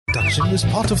production is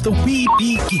part of the We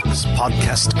Be Geeks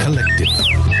podcast collective.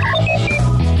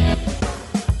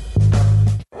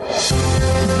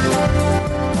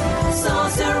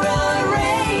 Sorcerer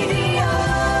Radio.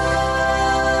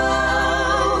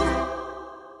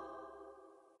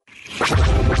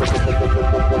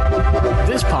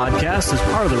 This podcast is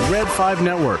part of the Red 5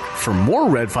 Network. For more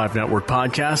Red 5 Network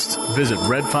podcasts, visit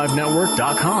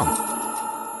red5network.com.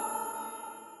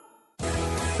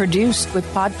 Produced with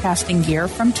podcasting gear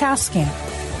from Tascam.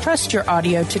 Trust your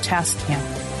audio to Tascam.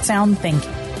 Sound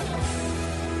thinking.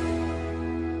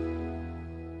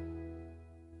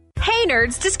 Hey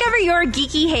nerds, discover your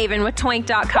geeky haven with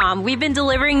Toink.com. We've been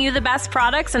delivering you the best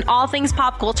products and all things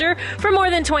pop culture for more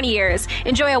than 20 years.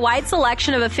 Enjoy a wide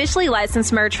selection of officially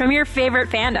licensed merch from your favorite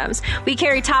fandoms. We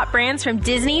carry top brands from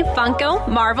Disney, Funko,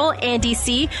 Marvel, and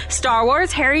DC, Star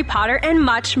Wars, Harry Potter, and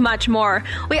much, much more.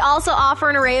 We also offer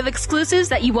an array of exclusives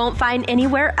that you won't find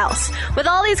anywhere else. With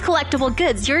all these collectible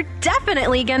goods, you're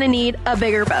definitely gonna need a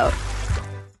bigger boat.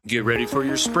 Get ready for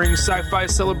your spring sci-fi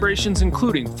celebrations,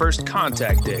 including First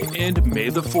Contact Day and May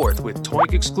the 4th, with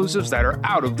Toink exclusives that are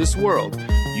out of this world.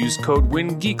 Use code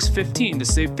WINGEEKS15 to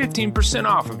save 15%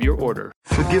 off of your order.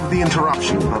 Forgive the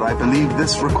interruption, but I believe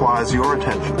this requires your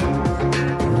attention.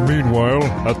 Meanwhile,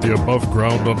 at the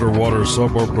above-ground underwater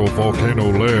suborbital volcano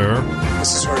lair...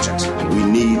 This is urgent. We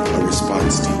need a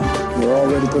response team. We're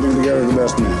already putting together the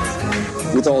best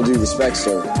man. With all due respect,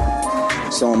 sir,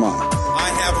 so am I. I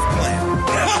have a plan.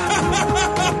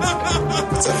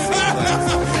 It's a fake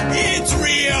laugh. It's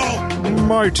real!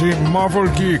 Mighty Marvel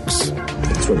Geeks.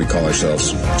 That's what we call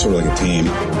ourselves. Sort of like a team.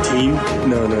 Team?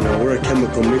 No. We're a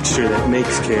chemical mixture that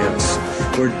makes chaos.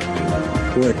 We're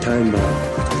a time bomb.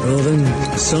 Well then,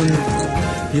 son,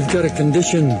 you've got a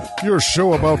condition. Your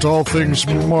show about all things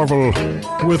Marvel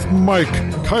with Mike,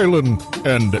 Kylan,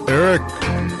 and Eric.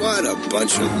 What a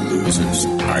bunch of losers.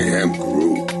 I am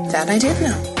Groot. That I did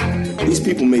know. These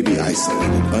people may be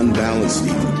isolated, unbalanced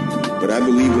even, but I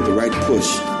believe with the right push,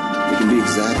 they can be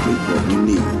exactly what we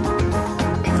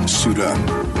need. Suit up.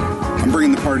 I'm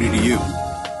bringing the party to you.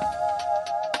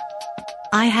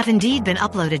 I have indeed been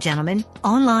uploaded, gentlemen,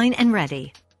 online and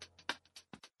ready.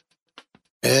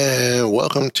 And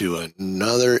welcome to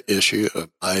another issue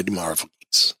of Mighty Marvel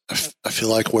Geeks. I feel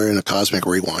like we're in a cosmic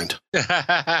rewind.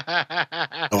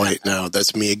 Oh, wait, no,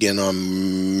 that's me again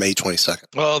on May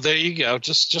 22nd. Well, there you go.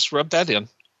 Just rub that in.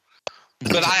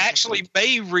 But I actually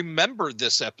may remember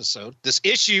this episode, this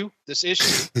issue.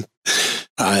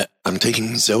 I'm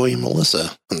taking Zoe and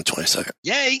Melissa on the 22nd.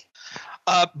 Yay.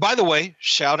 By the way,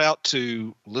 shout out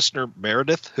to listener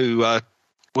Meredith, who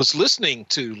was listening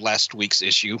to last week's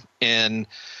issue and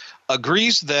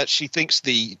agrees that she thinks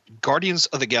the Guardians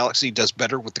of the Galaxy does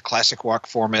better with the classic rock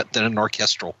format than an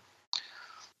orchestral.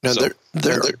 Now, So,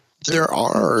 there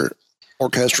are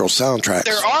orchestral soundtracks.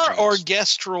 There are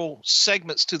orchestral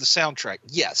segments to the soundtrack,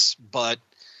 yes, but...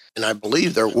 And I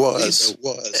believe there was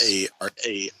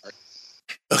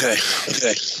Okay.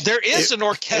 There is an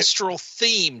orchestral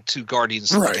theme to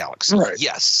Guardians of the Galaxy. Right.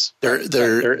 Yes. There's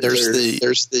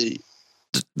the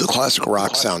classic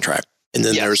rock soundtrack, and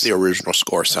then there's the original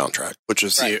score soundtrack, which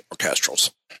is the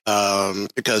orchestrals.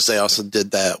 Because they also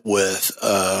did that with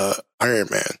Iron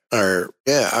Man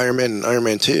and Iron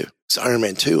Man 2. So Iron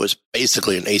Man 2 was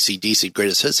basically an AC/DC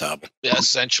greatest hits album. Yeah,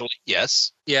 essentially,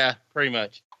 yes. Yeah, pretty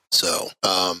much. So,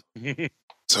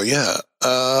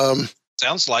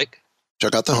 sounds like.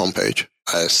 Check out the homepage.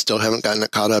 I still haven't gotten it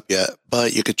caught up yet,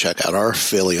 but you could check out our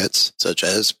affiliates, such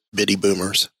as Bitty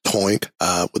Boomers, Toink.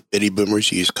 With Bitty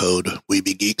Boomers, use code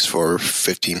WeBeGeeks for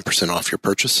 15% off your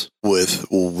purchase. With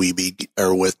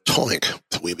with Toink,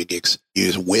 with WeBeGeeks,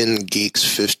 use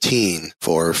WinGeeks15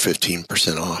 for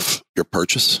 15% off your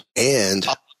purchase. And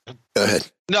go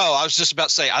ahead. No, I was just about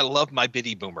to say I love my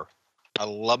Bitty Boomer.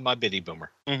 Love my Bitty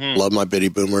Boomer.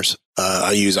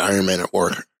 I use Iron Man at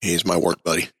work. He's my work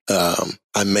buddy.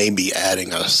 I may be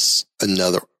adding I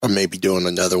may be doing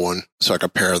another one so I can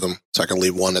pair them. So I can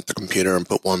leave one at the computer and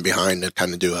put one behind and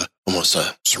kind of do almost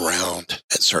a surround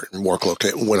at certain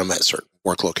when I'm at certain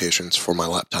work locations for my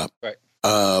laptop. Right.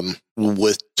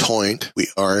 With Toink, we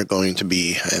are going to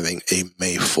be having a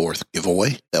May 4th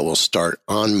giveaway that will start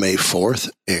on May 4th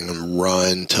and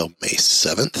run till May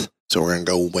 7th. So we're going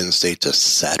to go Wednesday to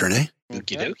Saturday.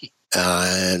 Okie dokie.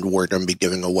 And we're going to be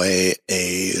giving away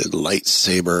a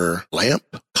lightsaber lamp,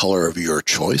 color of your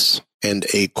choice, and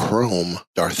a chrome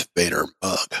Darth Vader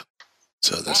mug.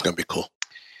 So that's going to be cool.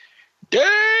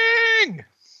 Dang!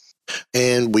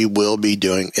 And we will be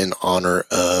doing, in honor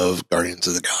of Guardians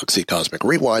of the Galaxy Cosmic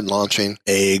Rewind, launching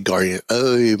a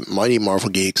Mighty Marvel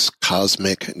Geeks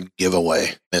Cosmic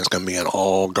giveaway. And it's going to be an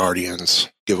all Guardians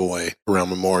giveaway around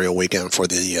Memorial Weekend for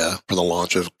the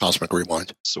launch of Cosmic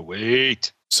Rewind.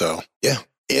 Sweet. So, yeah.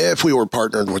 If we were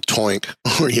partnered with Toink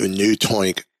or even knew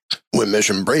Toink when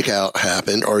Mission Breakout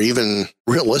happened, or even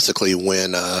realistically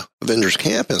when Avengers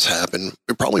Campus happened,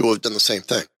 we probably would have done the same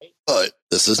thing. But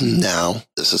this is now,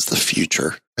 this is the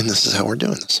future, and this is how we're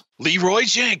doing this. Leroy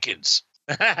Jenkins.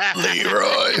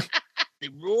 Leroy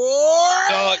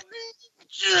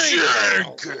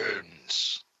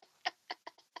Jenkins.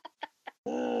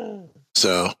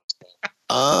 So,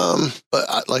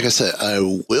 but like I said,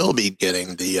 I will be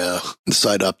getting the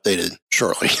site updated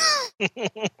shortly.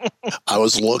 I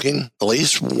was looking, at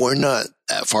least we're not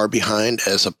that far behind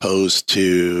as opposed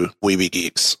to Weeby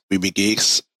Geeks. Weeby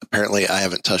Geeks, apparently I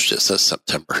haven't touched it since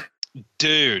September.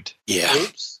 Dude. Yeah.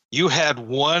 Oops. You had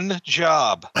one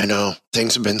job. I know.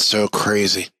 Things have been so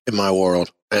crazy in my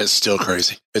world. And it's still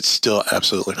crazy. It's still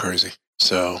absolutely crazy.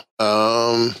 So,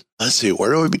 let's see.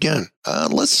 Where do we begin?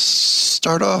 Let's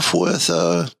start off with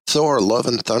Thor Love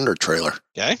and Thunder trailer.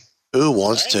 Okay. Who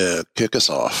wants to kick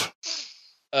us off?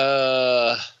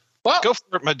 Well, go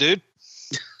for it, my dude.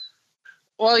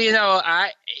 Well,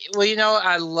 I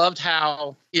loved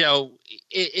how,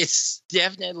 it's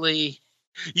definitely,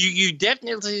 you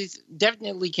definitely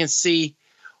can see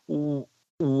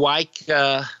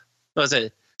Taika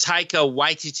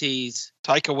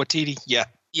Waititi, yeah.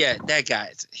 Yeah, that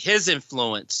guy. His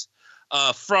influence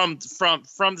from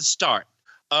the start.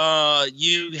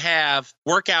 You have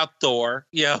Workout Thor,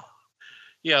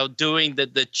 doing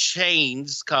the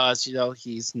chains because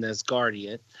he's an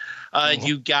Asgardian.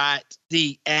 You got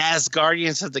the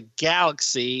Asgardians of the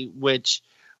Galaxy, which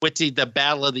with the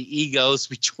battle of the egos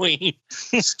between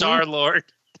Star-Lord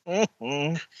and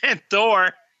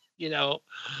Thor. And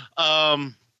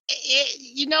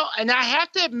I have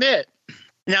to admit.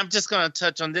 And I'm just going to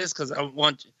touch on this because I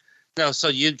want so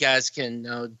you guys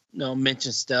can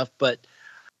mention stuff. But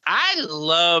I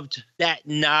loved that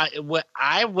nod. What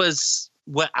I was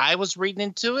reading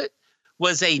into it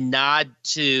was a nod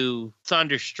to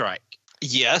Thunderstrike.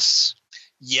 Yes,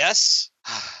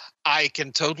 I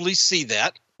can totally see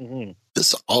that. Mm-hmm.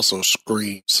 This also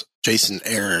screams Jason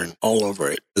Aaron all over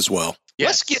it as well. Yes.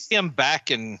 Let's get him back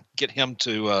and get him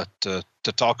to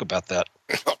talk about that.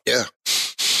 Yeah.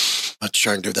 Let's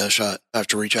try and give that a shot. I have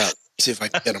to reach out, see if I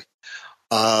can get him.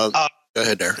 Go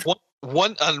ahead, Derek.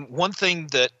 One thing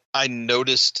that I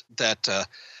noticed that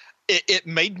it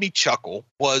made me chuckle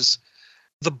was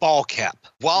the ball cap.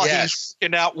 While he's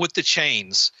working out with the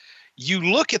chains, you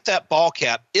look at that ball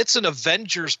cap. It's an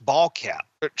Avengers ball cap,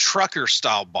 a trucker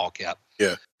style ball cap.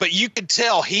 Yeah. But you can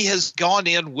tell he has gone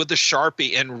in with a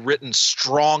Sharpie and written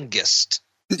strongest.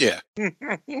 Yeah. I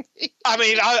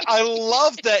mean, I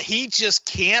love that he just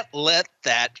can't let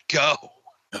that go.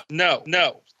 No,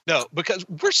 because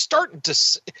we're starting to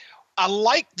see, I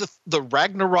like the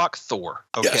Ragnarok Thor.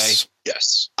 Okay.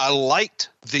 Yes. I liked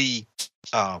the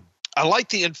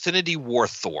Infinity War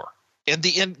Thor and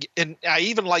I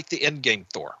even like the Endgame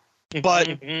Thor.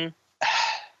 But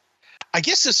I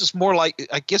guess this is more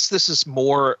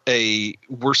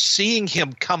we're seeing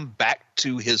him come back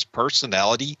to his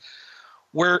personality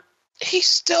where he's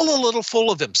still a little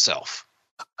full of himself.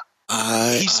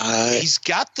 He's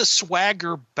got the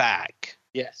swagger back.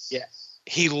 Yes.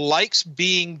 He likes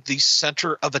being the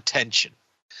center of attention.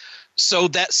 So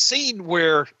that scene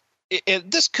where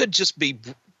and this could just be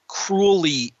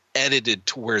cruelly edited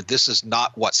to where this is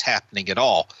not what's happening at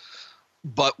all.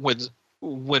 But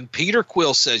when Peter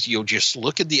Quill says, you'll just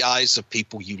look in the eyes of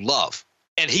people you love,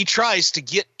 and he tries to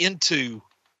get into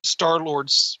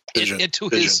Star-Lord's into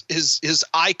his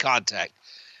eye contact.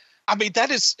 I mean,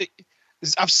 that is,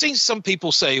 I've seen some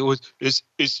people say, is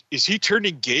he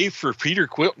turning gay for Peter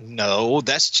Quill? No,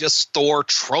 that's just Thor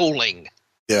trolling.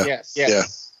 Yeah. Yes. Yeah.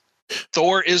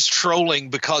 Thor is trolling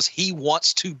because he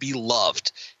wants to be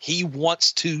loved. He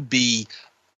wants to be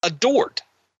adored.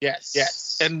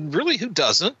 Yes. And really, who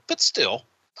doesn't? But still,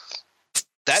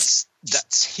 that's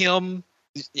him.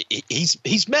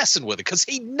 He's messing with it because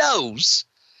he knows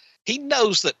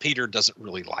that Peter doesn't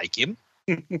really like him.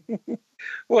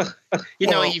 Well,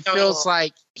 he feels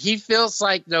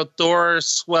like Thor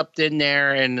swept in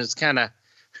there and is kind of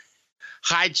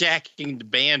hijacking the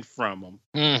band from him.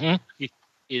 Mm-hmm.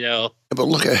 But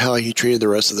look at how he treated the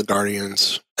rest of the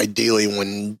Guardians. Ideally,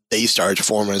 when they started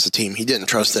forming as a team, he didn't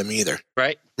trust them either.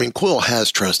 Right. I mean, Quill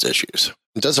has trust issues.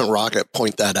 Doesn't Rocket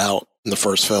point that out in the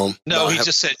first film? No, he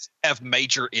just said have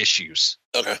major issues.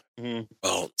 Okay. Mm-hmm.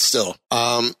 Well, still,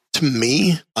 to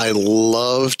me, I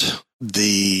loved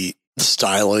the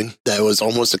styling that was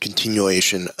almost a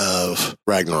continuation of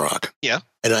Ragnarok. Yeah.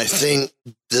 And I think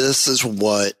this is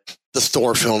what the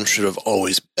Thor film should have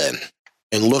always been.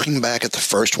 And looking back at the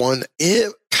first one,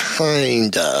 it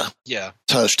kinda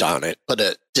touched on it, but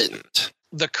it didn't.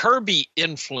 The Kirby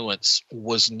influence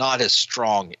was not as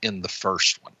strong in the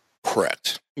first one.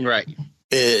 Correct. Right.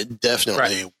 It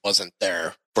definitely wasn't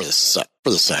there for the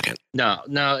second. No,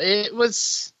 it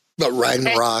was. But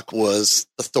Ragnarok was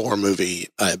the Thor movie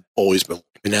I've always been.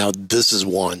 And now this is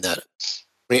one that,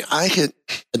 I mean, I could,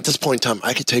 at this point in time,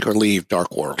 I could take or leave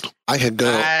Dark World. I could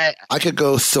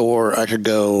go Thor, I could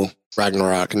go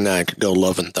Ragnarok, and then I could go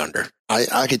Love and Thunder.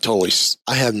 I could totally,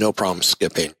 I have no problem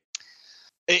skipping.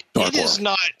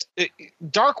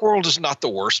 Dark World is not the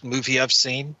worst movie I've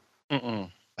seen. Mm-mm.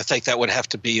 I think that would have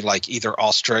to be like either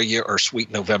Australia or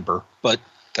Sweet November, but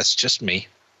that's just me.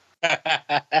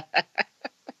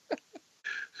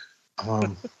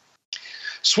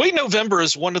 Sweet November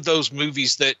is one of those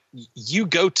movies that you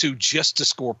go to just to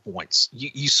score points.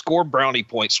 You score brownie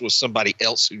points with somebody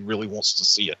else who really wants to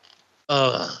see it.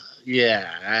 Yeah.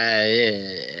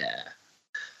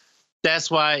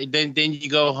 That's why then you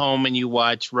go home and you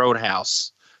watch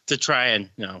Roadhouse to try and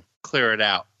clear it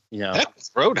out. Heck with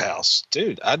Roadhouse,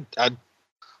 dude.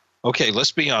 Okay,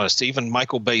 let's be honest. Even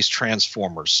Michael Bay's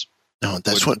Transformers. No,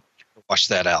 that's what. Watch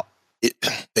that out.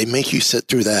 They make you sit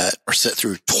through that or sit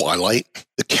through Twilight.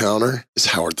 The counter is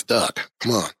Howard the Duck.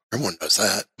 Come on, everyone knows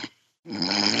that.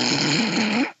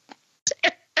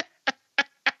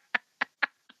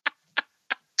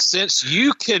 Since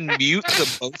you can mute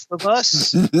the both of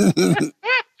us, I'm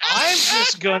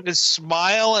just going to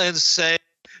smile and say,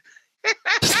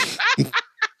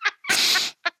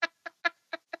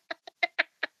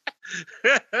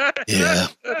 yeah.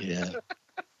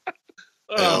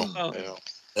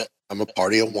 I'm a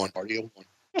party of one.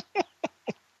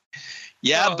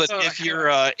 Yeah, but if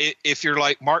you're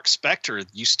like Mark Spector,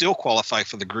 you still qualify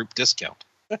for the group discount.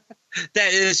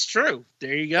 That is true.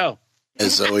 There you go.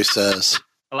 As Zoe says.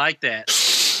 I like that.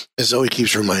 As Zoe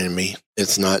keeps reminding me,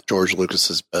 it's not George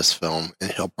Lucas's best film,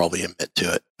 and he'll probably admit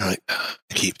to it. I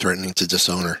keep threatening to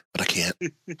disown her, but I can't.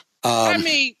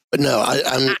 But no,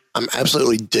 I'm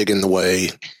absolutely digging the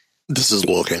way this is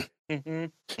looking. Mm-hmm.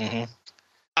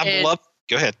 Mm-hmm.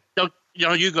 Go ahead.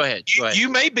 You go ahead. You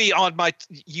may be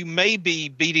you may be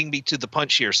beating me to the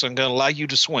punch here, so I'm going to allow you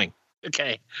to swing.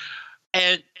 Okay.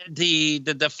 And the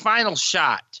final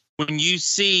shot when you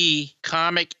see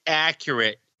comic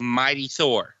accurate Mighty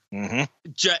Thor. Mm-hmm.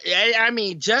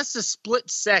 Just a split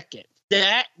second.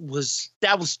 That was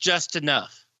just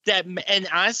enough. And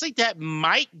honestly, that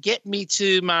might get me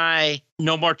to my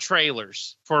no more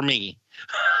trailers for me.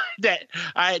 that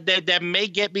may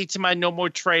get me to my no more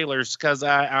trailers because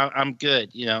I'm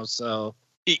good, So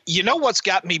you know what's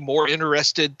got me more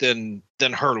interested than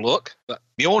her look?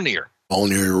 Mjolnir. I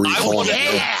want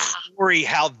to worry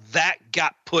how that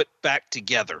got put back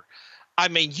together. I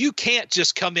mean, you can't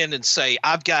just come in and say,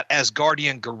 "I've got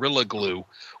Asgardian Gorilla Glue.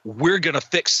 We're gonna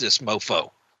fix this mofo."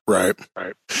 Right.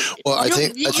 Well, I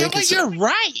think you're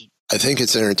right. I think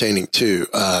it's entertaining too.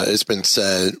 It's been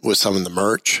said with some of the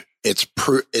merch. It's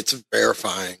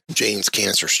verifying Jane's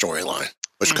cancer storyline,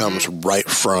 which comes right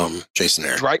from Jason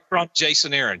Aaron. Right from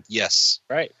Jason Aaron, yes.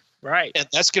 Right. And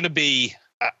that's going to be.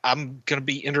 I'm going to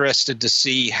be interested to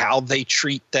see how they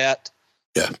treat that.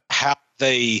 Yeah. How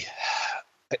they.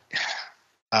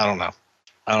 I don't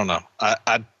know.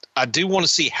 I do want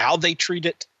to see how they treat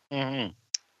it. Mm-hmm.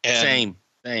 And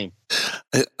Same.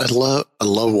 I love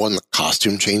when the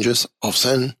costume changes. All of a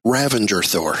sudden, Ravager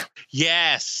Thor.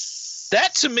 Yes,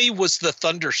 that to me was the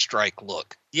Thunderstrike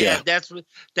look. Yeah. That's what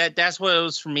it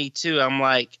was for me too. I'm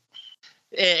like,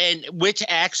 and which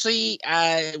actually,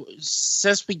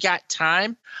 since we got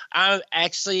time, I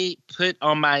actually put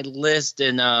on my list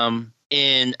in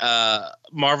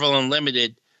Marvel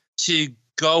Unlimited to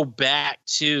go back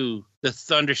to the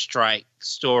Thunderstrike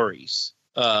stories.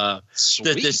 The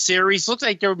series looks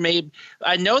like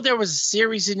I know there was a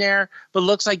series in there, but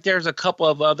looks like there's a couple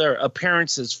of other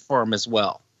appearances for him as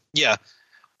well. Yeah.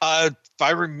 If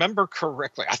I remember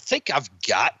correctly, I think I've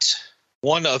got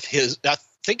one of his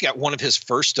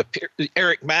first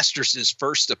Eric Masters'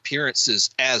 first appearances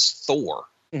as Thor.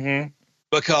 Mm-hmm.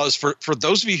 Because for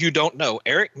those of you who don't know,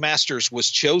 Eric Masters was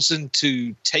chosen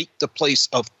to take the place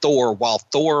of Thor while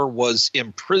Thor was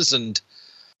imprisoned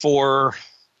for.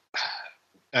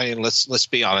 I mean, let's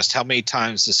be honest. How many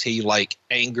times has he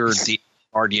angered the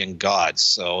guardian gods?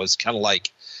 So it's kind of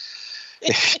like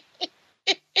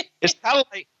it's kind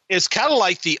of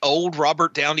like the old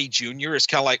Robert Downey Jr. It's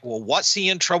kind of like, well, what's he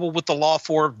in trouble with the law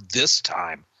for this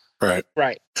time? Right.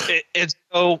 And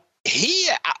so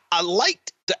I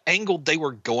liked the angle they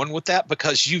were going with that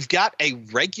because you've got a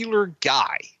regular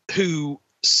guy who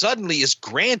suddenly is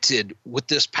granted with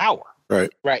this power.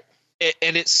 Right.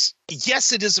 And it's,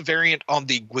 yes, it is a variant on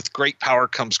the with great power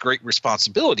comes great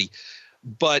responsibility.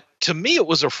 But to me, it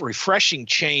was a refreshing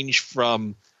change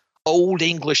from old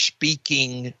English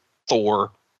speaking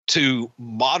Thor to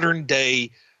modern day,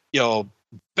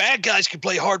 bad guys can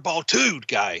play hardball too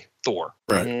guy Thor.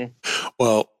 Right. Mm-hmm.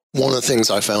 Well, one of the things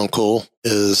I found cool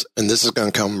is, and this is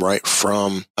going to come right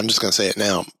from, I'm just going to say it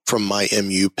now, from my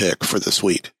MU pick for this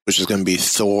week, which is going to be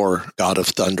Thor, God of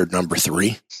Thunder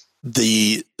 #3.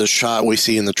 The shot we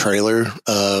see in the trailer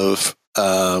of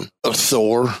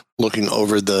Thor looking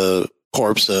over the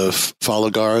corpse of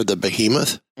Falagar, the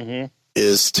behemoth,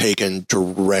 is taken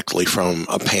directly from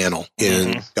a panel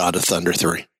in God of Thunder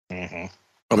 3. I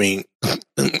mean,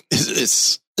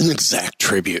 it's an exact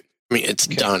tribute. I mean, it's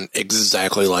done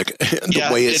exactly like the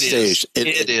way it's staged.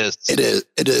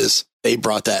 It is. They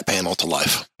brought that panel to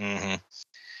life.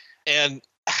 And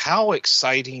how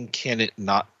exciting can it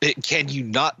not? Can you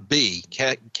not be?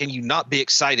 Can you not be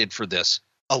excited for this?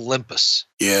 Olympus.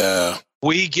 Yeah,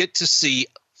 we get to see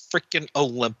freaking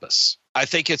Olympus. I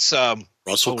think it's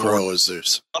Russell Crowe as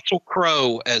Zeus. Russell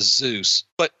Crowe as Zeus.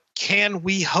 But can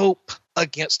we hope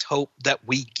against hope that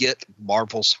we get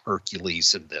Marvel's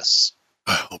Hercules in this?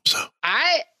 I hope so.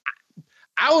 I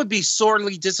would be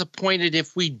sorely disappointed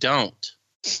if we don't.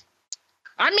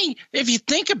 I mean, if you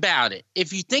think about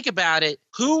it,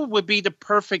 who would be the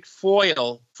perfect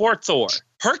foil for Thor?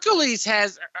 Hercules'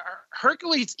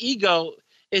 ego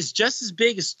is just as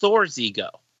big as Thor's ego.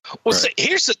 Well, see,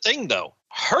 here's the thing, though.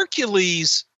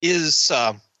 Hercules is,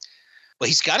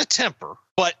 he's got a temper,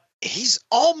 but he's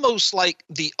almost like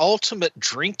the ultimate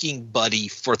drinking buddy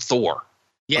for Thor.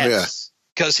 Yes.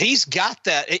 Because he's got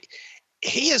that.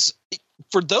 He is,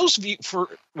 for those of you,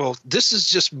 this is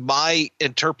just my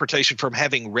interpretation from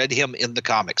having read him in the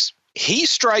comics. He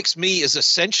strikes me as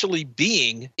essentially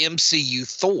being MCU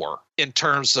Thor in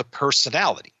terms of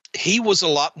personality. He was a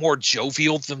lot more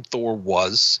jovial than Thor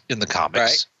was in the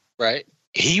comics. Right.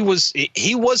 He was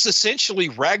essentially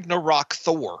Ragnarok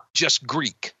Thor, just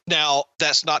Greek. Now,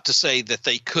 that's not to say that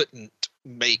they couldn't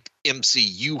make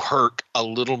MCU Herc a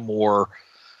little more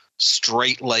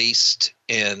straight-laced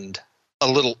and a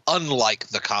little unlike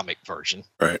the comic version.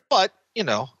 Right. But,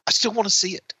 I still want to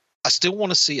see it. I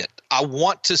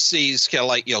want to see, it's kind of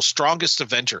like, strongest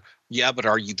Avenger. Yeah, but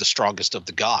are you the strongest of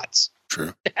the gods?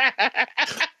 True.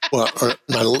 Well,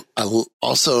 I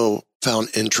also found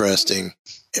interesting,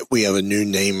 we have a new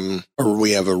name, or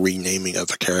we have a renaming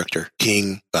of a character,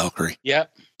 King Valkyrie.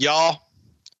 Yep. Y'all,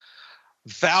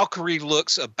 Valkyrie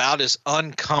looks about as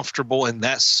uncomfortable in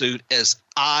that suit as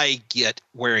I get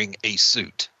wearing a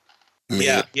suit.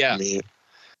 Yeah. Me.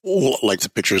 Like the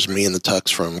pictures of me in the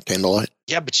tux from Candlelight.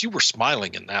 Yeah, but you were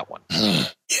smiling in that one. Yeah.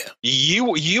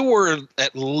 You were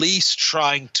at least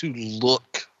trying to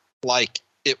look like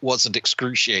it wasn't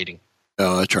excruciating.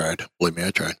 Oh, I tried. Believe me,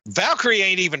 I tried. Valkyrie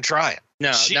ain't even trying.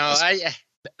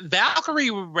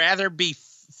 Valkyrie would rather be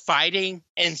fighting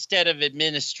instead of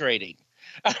administrating.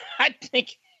 I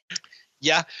think.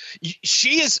 Yeah,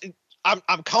 she is.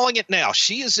 I'm calling it now.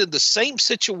 She is in the same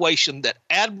situation that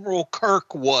Admiral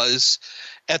Kirk was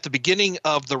at the beginning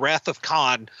of The Wrath of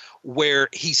Khan, where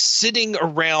he's sitting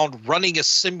around running a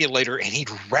simulator and he'd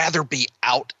rather be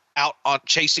out on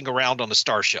chasing around on a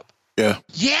starship. Yeah.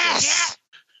 Yes.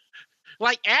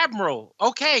 Like Admiral.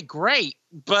 Okay, great.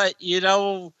 But,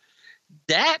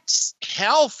 that's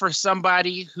hell for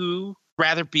somebody who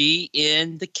rather be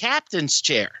in the captain's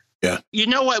chair. Yeah. You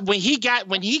know what? When he got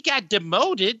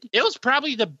demoted, it was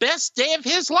probably the best day of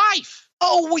his life.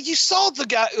 Oh, well, you saw the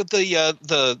guy,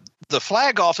 the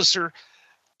flag officer,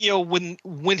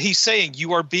 when he's saying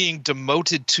you are being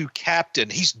demoted to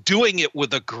captain, he's doing it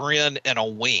with a grin and a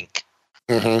wink.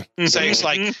 Mm-hmm. So he's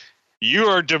like, you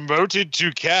are demoted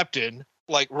to captain,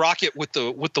 like Rocket with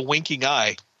the winking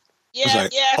eye. Yeah,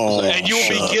 like, yeah. Oh, and you'll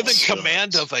be given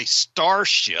command of a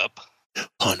starship.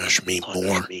 Punish me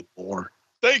more.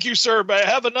 Thank you, sir. May I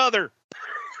have another?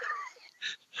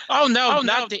 Oh, no,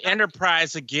 not the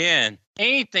Enterprise again.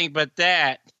 Anything but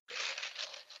that.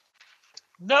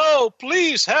 No,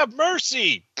 please have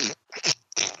mercy.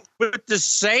 With the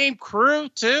same crew,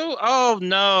 too? Oh,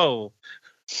 no.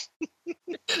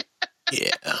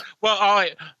 Yeah. Well,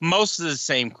 most of the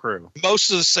same crew. Most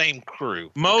of the same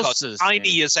crew. Most of the Tiny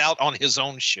same. is out on his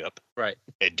own ship. Right.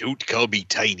 And don't call me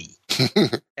Tiny.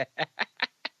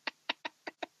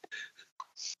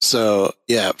 So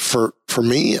yeah, for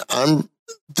me,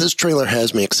 this trailer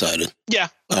has me excited. Yeah.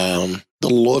 The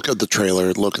look of the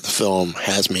trailer, look at the film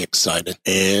has me excited,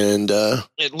 and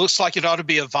it looks like it ought to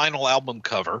be a vinyl album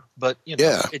cover, but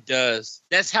yeah, it does.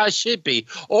 That's how it should be,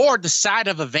 or the side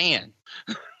of a van.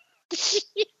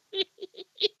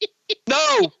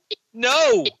 No,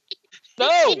 No.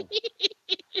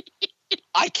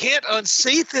 I can't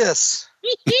unsee this.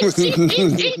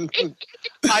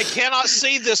 I cannot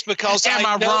see this because Am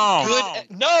I know wrong?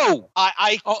 No,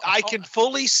 I can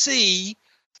fully see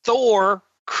Thor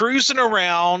cruising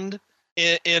around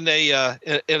in a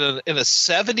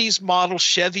 70s model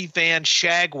Chevy van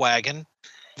shag wagon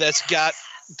that's got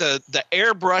the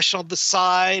airbrush on the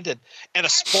side and a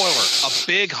spoiler, a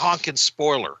big honking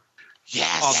spoiler, on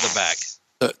the back.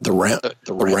 The round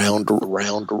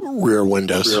rear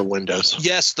windows.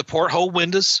 Yes, the porthole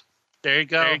windows. There you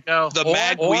go. The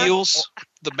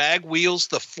mag wheels,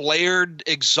 the flared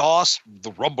exhaust,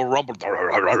 the rumble.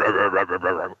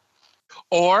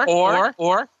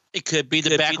 Or it could be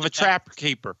the back of a trapper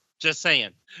keeper. Just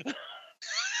saying.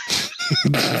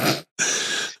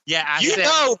 Yeah,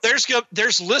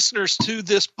 there's listeners to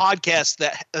this podcast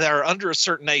that are under a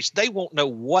certain age. They won't know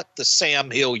what the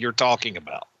Sam Hill you're talking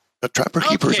about. The trapper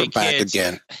keepers are back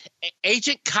again.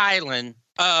 Agent Kylan,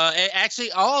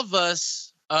 actually all of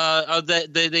us,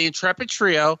 the Intrepid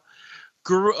Trio,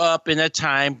 grew up in a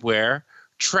time where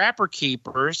trapper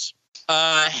keepers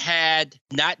had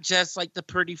not just like the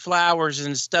pretty flowers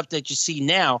and stuff that you see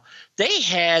now. They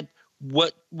had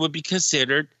what would be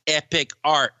considered epic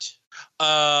art.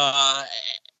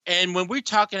 And when we're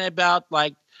talking about,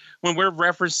 like, when we're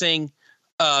referencing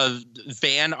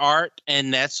van art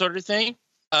and that sort of thing,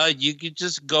 you could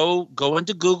just go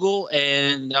into Google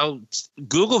and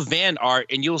Google van art,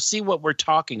 and you'll see what we're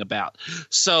talking about.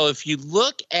 So if you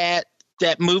look at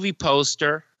that movie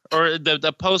poster, or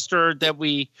the poster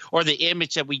or the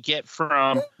image that we get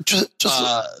from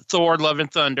Thor: Love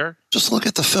and Thunder, just look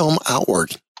at the film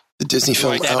Outward, the Disney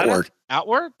film Outward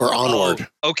or Onward.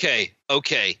 Oh, okay.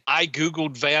 I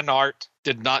Googled van art,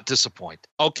 did not disappoint.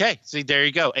 Okay, see, there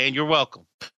you go, and you're welcome.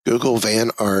 Google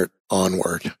van art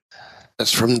Onward.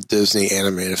 That's from the Disney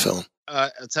animated film. All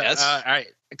right,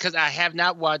 because I have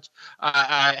not watched.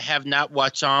 I have not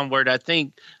watched Onward. I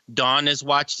think Dawn has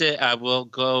watched it. I will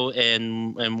go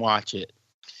and watch it.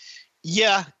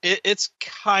 Yeah, it's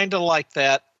kind of like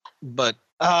that, but.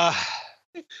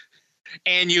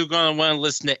 And you're going to want to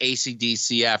listen to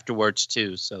AC/DC afterwards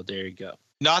too. So there you go.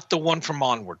 Not the one from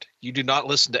Onward. You do not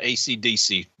listen to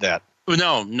AC/DC. That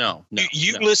no.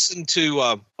 You listen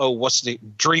to what's the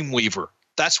Dreamweaver?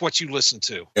 That's what you listen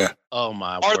to. Yeah. Oh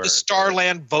my or word. The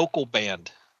Starland Vocal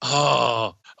Band.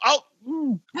 But I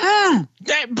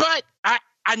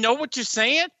know what you're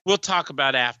saying. We'll talk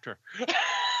about after.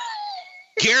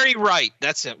 Gary Wright.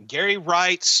 That's him. Gary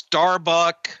Wright,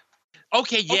 Starbuck.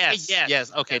 Okay,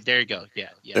 yes. Okay, there you go.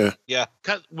 Yeah.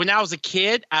 Because when I was a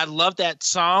kid, I loved that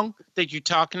song that you're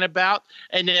talking about,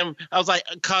 and then I was like,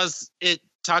 because it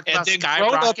talked about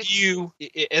skyrockets.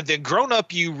 And then grown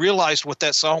up, you realized what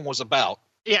that song was about.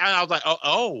 Yeah, and I was like,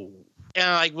 oh. And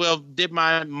I'm like, well, did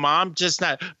my mom just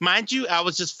not? Mind you, I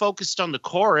was just focused on the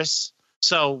chorus,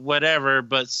 so whatever,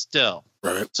 but still.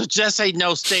 Right. So just say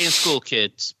no, stay in school,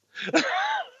 kids.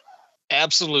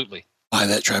 Absolutely. Buy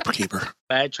that trapper keeper.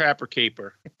 Bad trapper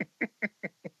keeper.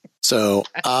 So,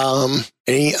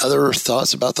 any other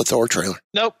thoughts about the Thor trailer?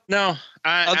 Nope. No.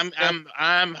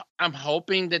 I'm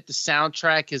hoping that the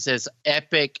soundtrack is as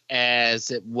epic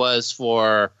as it was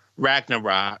for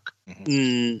Ragnarok.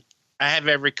 Mm-hmm. I have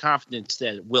every confidence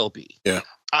that it will be. Yeah.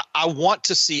 I want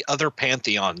to see other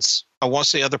pantheons. I want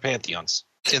to see other pantheons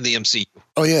in the MCU.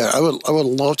 Oh yeah, I would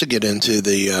love to get into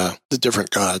the different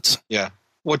gods. Yeah.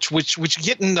 Which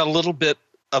getting a little bit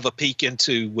of a peek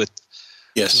into with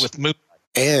Moon.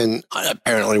 And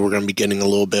apparently we're going to be getting a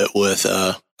little bit with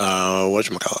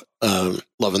whatchamacallit,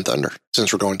 Love and Thunder,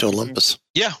 since we're going to Olympus.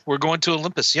 Yeah, we're going to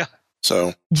Olympus, yeah.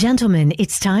 So, gentlemen,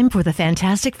 it's time for the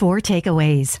Fantastic Four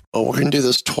takeaways. Well, we're going to do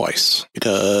this twice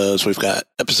because we've got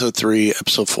episode 3,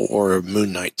 episode 4 of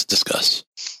Moon Knight to discuss.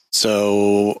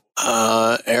 So,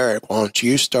 Eric, why don't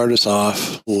you start us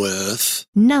off with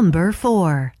number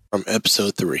 4. From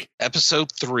episode 3.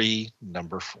 Episode 3,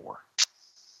 number 4.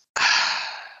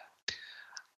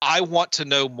 I want to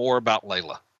know more about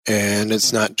Layla. And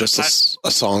it's not just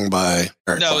a song by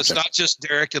Eric No, Clapton. It's not just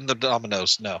Derek and the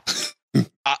Dominoes, no.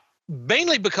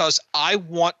 Mainly because I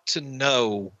want to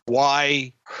know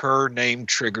why her name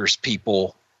triggers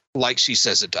people like she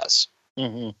says it does.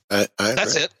 Mm-hmm.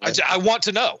 That's it. I want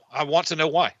to know. I want to know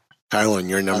why. Kylan,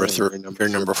 you're number 3. You're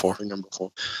number 4.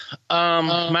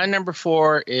 My number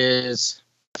 4 is,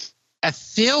 I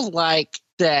feel like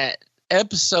that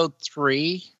episode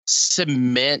 3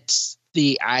 cements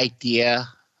the idea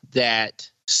that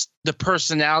the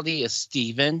personality of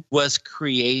Steven was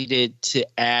created to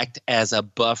act as a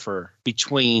buffer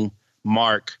between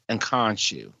Mark and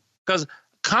Khonshu. Because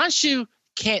Khonshu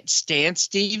can't stand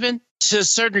Steven. To a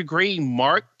certain degree,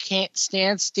 Mark can't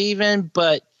stand Steven,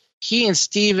 but he and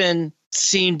Steven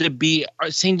seem to be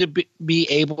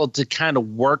able to kind of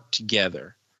work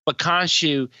together. But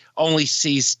Khonshu only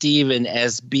sees Steven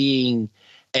as being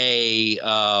a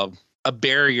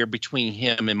barrier between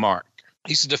him and Mark.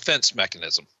 He's a defense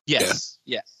mechanism. Yes.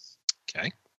 Yeah. Yes.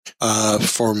 Okay.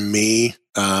 For me,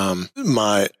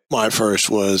 my first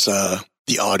was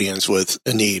the audience with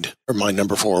a need, or my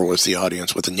number 4 was the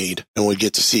audience with a need, and we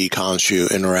get to see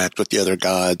Khonshu interact with the other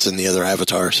gods and the other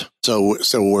avatars. So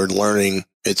we're learning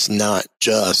it's not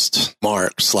just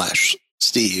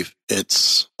Mark/Steve;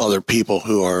 it's other people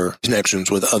who are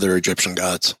connections with other Egyptian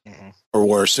gods, or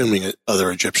we're assuming it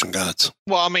other Egyptian gods.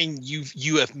 Well, I mean,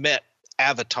 you have met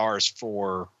avatars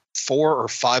for 4 or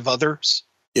 5 others.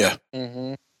 Yeah.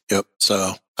 Mm-hmm. Yep.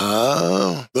 So,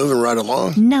 moving right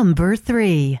along. Number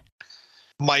 3.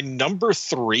 My number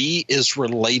 3 is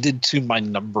related to my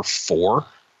number 4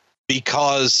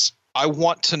 because I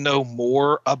want to know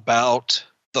more about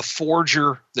the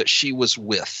forger that she was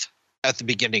with at the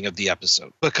beginning of the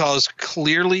episode, because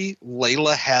clearly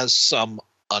Layla has some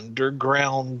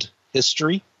underground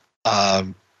history.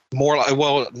 More like,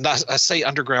 well, not, I say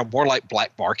underground, more like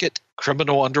black market,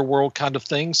 criminal underworld kind of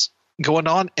things going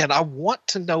on. And I want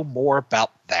to know more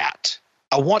about that.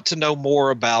 I want to know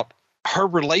more about her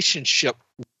relationship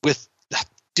with,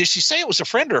 did she say it was a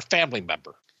friend or a family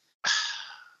member?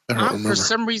 For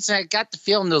some reason, I got the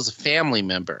feeling it was a family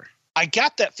member. I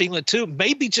got that feeling too.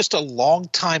 Maybe just a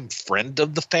longtime friend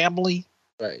of the family.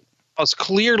 Right. Because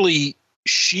clearly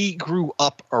she grew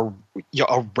up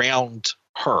around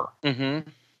her. Mm-hmm.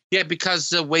 Yeah, because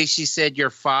the way she said your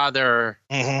father,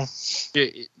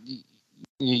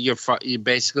 your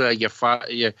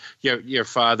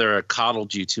father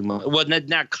coddled you too much. Well,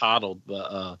 not coddled,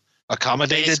 but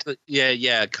accommodated.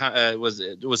 It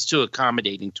was too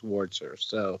accommodating towards her.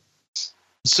 So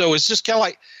it's just kind of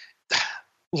like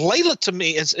Layla to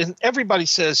me is, and everybody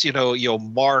says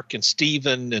Mark and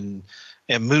Steven and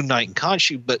Moon Knight and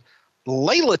Khonshu, but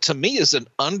Layla to me is an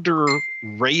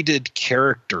underrated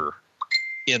character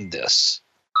in this.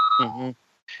 Mm-hmm.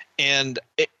 And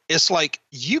it's like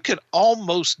you could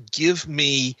almost give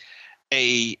me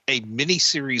a mini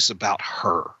series about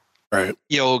her, right?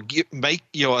 Make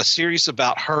a series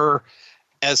about her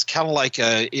as kind of like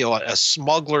a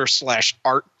smuggler /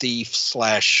 art thief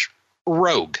 /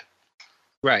 rogue,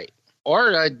 right?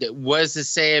 Or what does it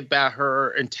say about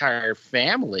her entire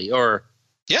family? Or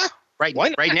right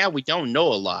now we don't know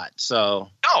a lot. So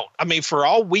no, I mean, for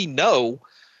all we know,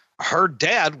 her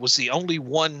dad was the only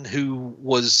one who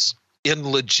was in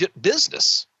legit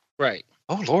business. Right.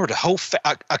 Oh, Lord,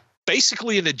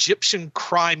 basically an Egyptian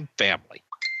crime family.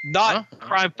 Not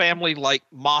crime family like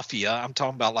mafia. I'm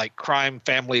talking about like crime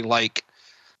family like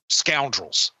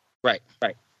scoundrels. Right.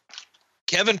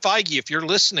 Kevin Feige, if you're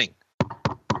listening,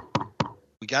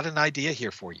 we got an idea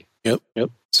here for you. Yep.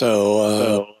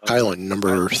 So, Kylan,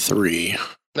 number 3.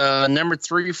 Number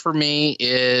 3 for me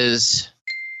is...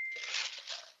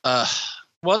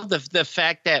 the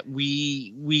fact that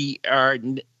we are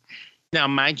now,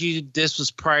 mind you, this was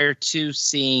prior to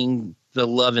seeing the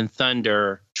Love and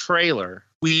Thunder trailer.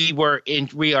 We are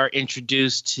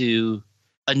introduced to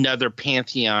another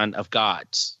pantheon of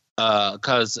gods.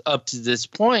 Because up to this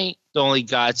point, the only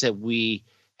gods that we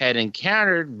had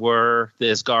encountered were the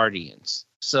Asgardians.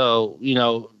 So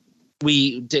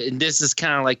this is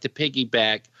kind of like the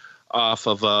piggyback off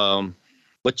of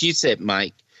what you said,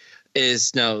 Mike.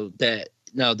 Is the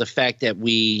fact that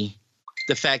we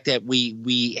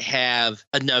have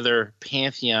another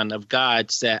pantheon of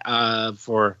gods that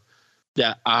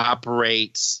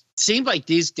operates. Seems like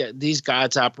these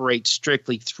gods operate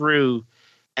strictly through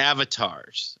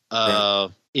avatars. Right.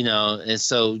 And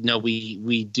so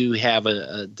we do have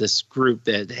this group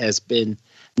that has been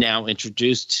now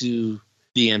introduced to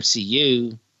the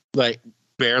MCU, but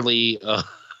barely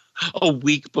a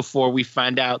week before we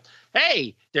find out,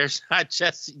 hey, there's not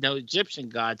just Egyptian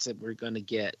gods that we're going to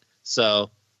get.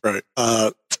 So right.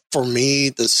 For me,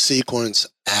 the sequence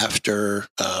after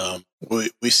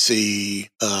we see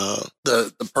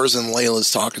the person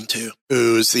Layla's talking to,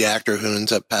 who's the actor who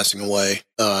ends up passing away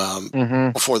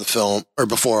before the film or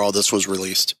before all this was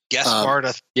released. Gaspard.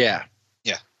 Yeah.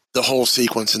 The whole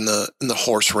sequence in the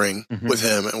horse ring with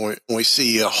him, and we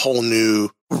see a whole new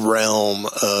realm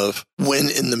of when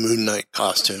in the Moon Knight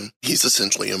costume, he's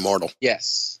essentially immortal.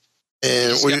 Yes.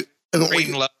 And we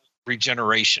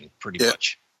regeneration pretty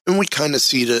much. And we kind of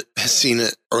seen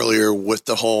it earlier with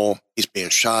the whole he's being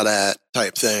shot at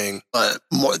type thing. But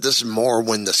this is more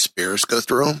when the spears go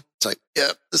through him. It's like,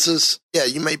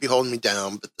 you may be holding me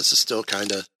down, but this is still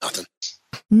kind of nothing.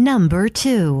 Number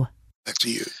 2. Back to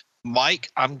you.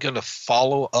 Mike, I'm going to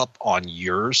follow up on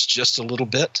yours just a little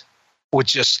bit with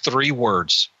just 3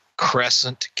 words.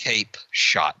 Crescent Cape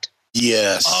shot.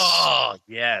 Yes. Oh,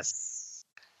 yes.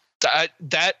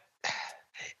 That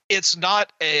it's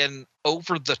not an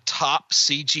over-the-top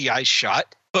CGI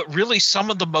shot, but really some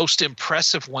of the most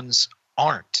impressive ones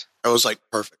aren't. It was like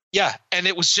perfect. Yeah, and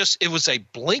it was a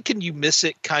blink and you miss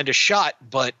it kind of shot,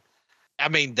 but I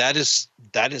mean that is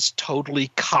totally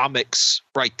comics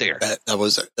right there. That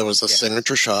was a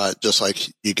signature shot, just like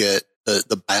you get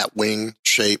the bat wing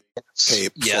shape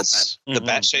cape. Yes, the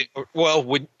bat shape. Well,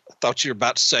 I thought you were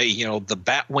about to say, the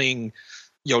bat wing,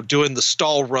 doing the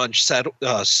stall run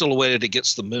silhouetted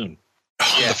against the moon.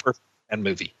 Yeah, the first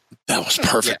movie. That was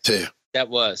perfect too. That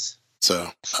was.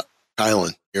 So,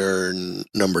 Kylan, you're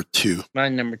number 2. My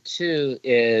number 2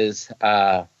 is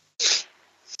the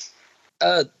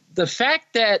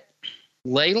fact that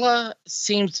Layla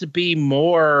seems to be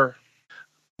more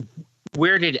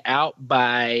weirded out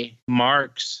by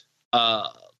Mark's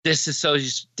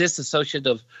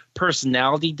dissociative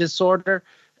personality disorder.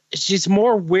 She's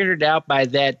more weirded out by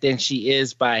that than she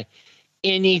is by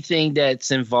anything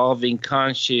that's involving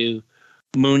Khonshu,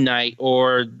 Moon Knight,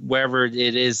 or wherever it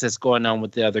is that's going on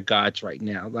with the other gods right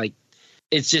now. Like,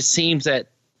 it just seems that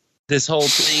this whole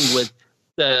thing with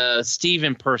the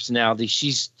Steven personality,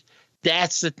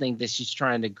 that's the thing that she's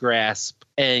trying to grasp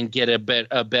and get a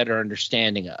better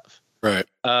understanding of. Right.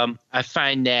 I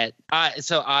find that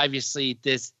so obviously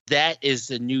that is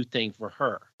the new thing for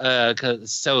her.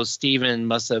 So Steven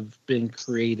must have been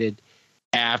created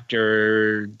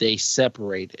after they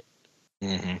separated.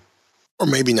 Mm-hmm. Or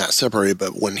maybe not separated,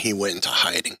 but when he went into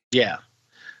hiding. Yeah.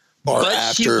 Or but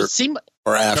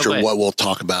after what we'll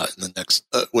talk about in the next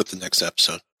with the next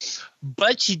episode.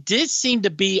 But she did seem to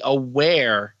be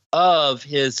aware of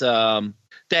his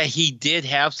that he did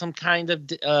have some kind of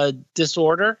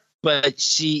disorder, but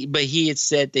he had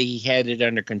said that he had it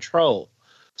under control.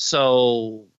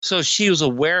 So she was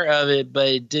aware of it, but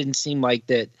it didn't seem like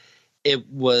that it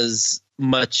was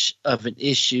much of an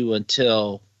issue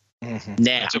until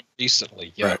now.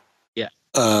 Recently, yeah. Right.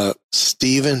 Yeah.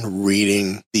 Steven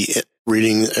reading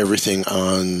everything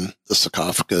on the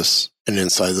sarcophagus and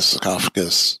inside the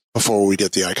sarcophagus before we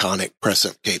get the iconic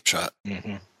crescent cape shot.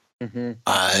 Mm-hmm. Mm-hmm.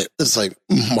 It's like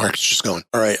Mark's just going,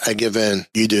 all right, I give in.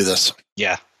 You do this.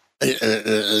 Yeah.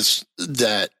 It's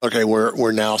that, okay,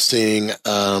 we're now seeing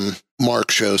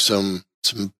Mark show some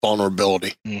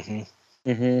vulnerability. Mm-hmm.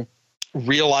 Mm-hmm.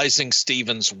 Realizing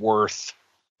Steven's worth,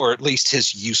 or at least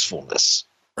his usefulness.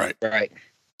 Right. Right.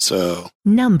 So.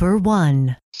 Number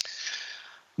 1.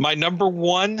 My number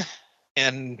 1,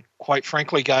 and quite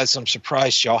frankly, guys, I'm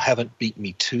surprised y'all haven't beat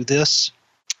me to this.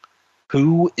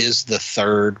 Who is the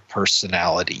third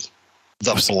personality?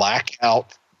 The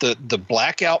blackout, the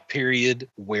blackout period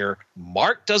where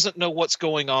Mark doesn't know what's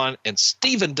going on and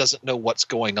Steven doesn't know what's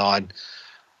going on,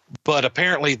 but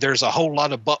apparently there's a whole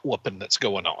lot of butt whooping that's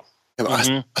going on.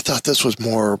 I thought this was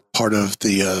more part of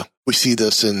the, we see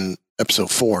this in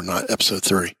episode 4, not episode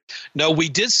 3. No, we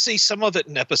did see some of it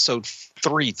in episode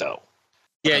 3, though.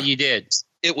 Yeah, you did.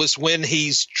 It was when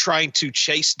he's trying to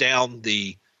chase down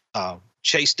the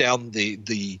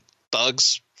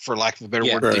thugs, for lack of a better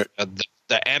word, right.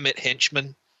 the Amit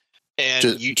henchmen.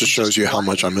 And just shows you how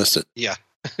much I missed it. Yeah.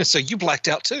 So you blacked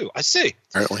out too. I see.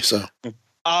 Apparently so.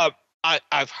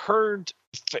 I've heard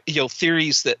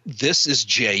theories that this is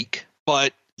Jake,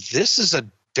 but this is a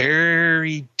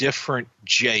very different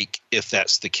Jake if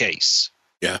that's the case.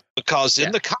 Yeah. Because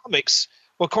in the comics,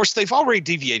 well, of course, they've already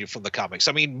deviated from the comics.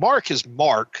 I mean, Mark is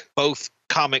Mark, both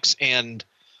comics and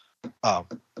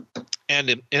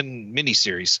in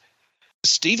miniseries.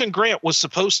 Stephen Grant was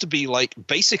supposed to be like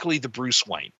basically the Bruce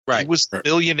Wayne. Right. He was the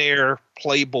billionaire,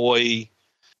 playboy.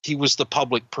 He was the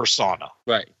public persona.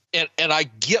 Right. And I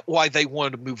get why they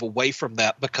wanted to move away from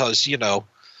that because,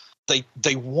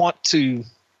 they want to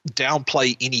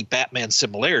downplay any Batman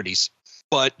similarities.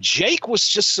 But Jake was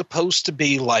just supposed to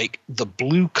be like the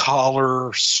blue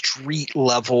collar, street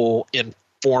level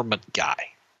informant guy.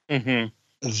 Mm-hmm.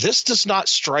 This does not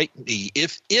strike me.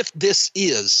 If this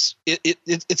is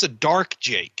it's a dark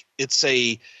Jake. It's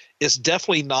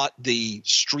definitely not the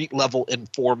street level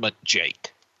informant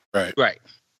Jake. Right. Right.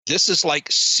 This is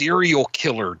like serial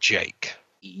killer Jake.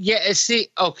 Yeah. See.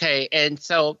 Okay. And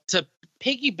so to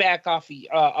piggyback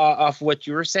off what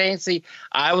you were saying. See,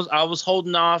 I was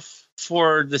holding off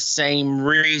for the same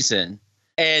reason,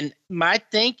 and my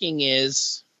thinking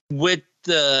is with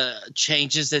the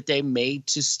changes that they made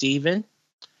to Steven.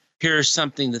 Here's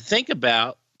something to think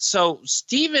about. So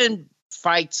Steven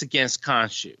fights against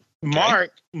Khonshu. Okay.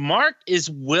 Mark is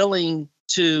willing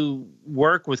to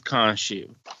work with Khonshu,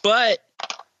 but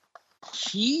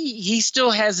he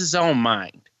still has his own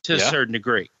mind to a certain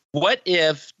degree. What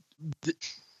if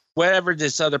whatever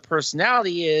this other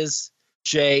personality is,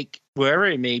 Jake, whoever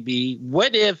it may be,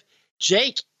 what if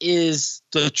Jake is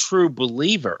the true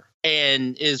believer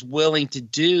and is willing to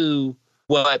do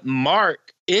what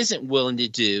Mark isn't willing to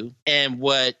do and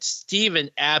what Steven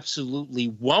absolutely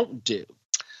won't do?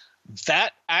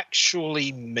 That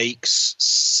actually makes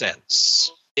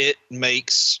sense. It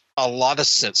makes a lot of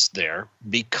sense there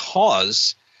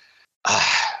because I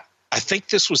think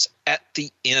this was at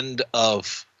the end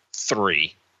of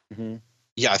 3. Mm-hmm.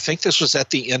 Yeah, I think this was at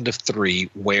the end of 3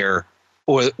 where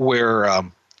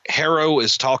Harrow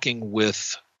is talking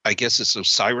with, I guess it's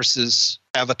Osiris's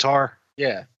avatar.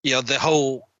 Yeah. You know, the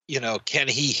whole, can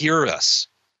he hear us?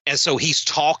 And so he's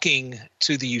talking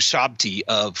to the Ushabti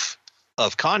of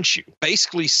Khonshu,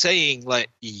 basically saying, like,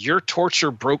 your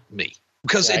torture broke me.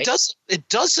 Because it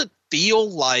doesn't feel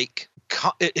like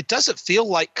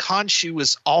Khonshu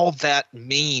is all that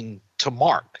mean to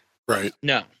Mark. Right.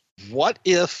 No. What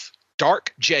if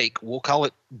Dark Jake, we'll call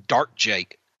it Dark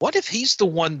Jake, what if he's the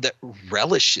one that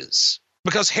relishes?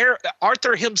 Because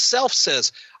Arthur himself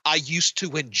says, I used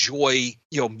to enjoy,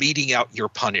 meting out your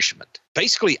punishment.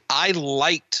 Basically, I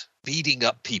liked beating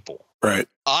up people. Right.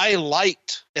 I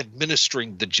liked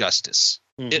administering the justice.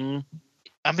 Mm-hmm.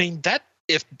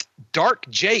 If Dark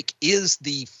Jake is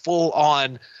the full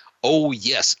on, oh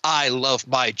yes, I love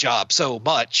my job so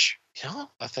much,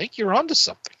 I think you're onto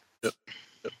something. Yep.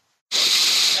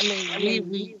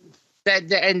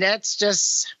 That's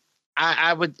just.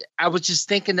 I was just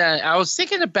thinking that I was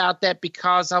thinking about that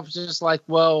because I was just like,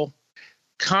 well,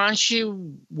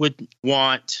 Khonshu would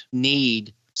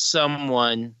need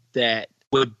someone that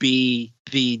would be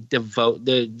the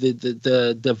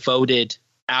devoted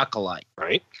acolyte,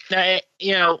 right?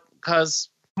 Because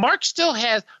Mark still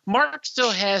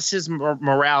has his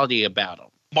morality about him.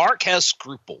 Mark has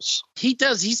scruples. He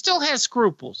does. He still has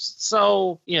scruples.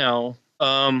 So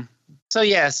So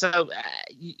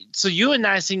you and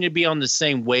I seem to be on the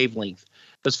same wavelength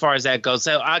as far as that goes.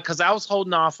 So because I was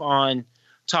holding off on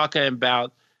talking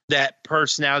about that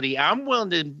personality, I'm willing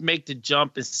to make the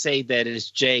jump and say that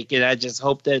it's Jake, and I just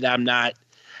hope that I'm not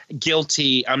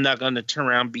guilty. I'm not going to turn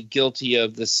around and be guilty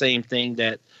of the same thing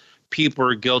that people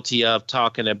are guilty of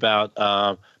talking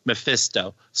about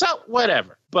Mephisto. So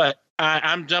whatever, but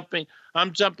I'm jumping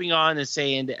on and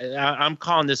saying that I'm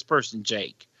calling this person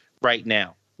Jake right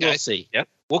now. We'll see. Yep.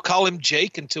 We'll call him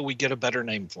Jake until we get a better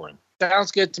name for him.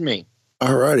 Sounds good to me.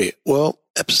 All righty. Well,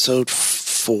 episode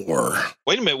 4.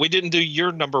 Wait a minute. We didn't do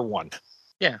your number 1.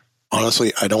 Yeah.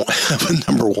 Honestly, I don't have a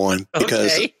number 1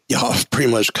 because y'all have pretty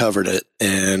much covered it,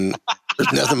 and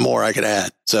there's nothing more I could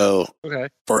add. So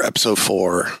for episode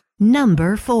 4.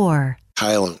 Number 4.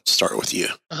 Kylan, start with you.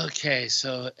 Okay,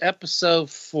 so episode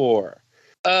 4.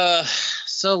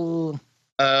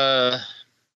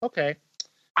 Okay.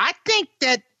 I think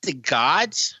that the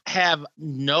gods have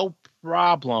no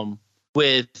problem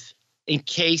with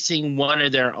encasing one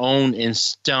of their own in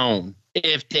stone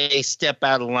if they step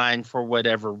out of line for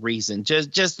whatever reason.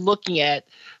 Just look at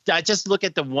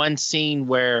the one scene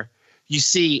where you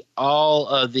see all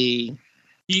of the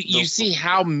you see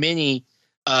how many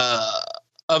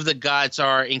of the gods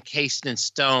are encased in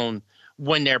stone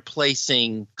when they're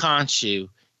placing Khonshu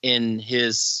in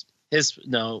his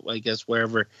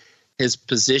wherever his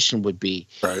position would be.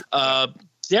 Right.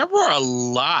 There were a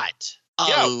lot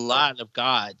of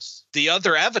gods. The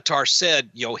other avatar said,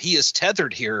 he is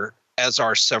tethered here as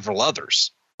are several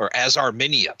others, or as are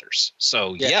many others.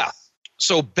 So, yeah.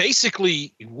 So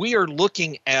basically, we are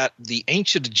looking at the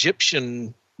ancient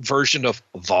Egyptian version of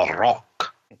Varrock.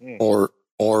 Or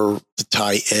to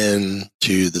tie in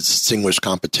to the distinguished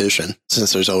competition,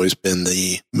 since there's always been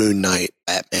the Moon Knight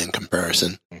Batman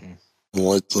comparison. Mm-hmm.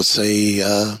 Let's say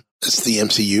it's the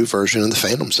MCU version of the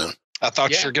Phantom Zone. I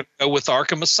thought you were going to go with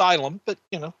Arkham Asylum, but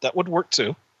that would work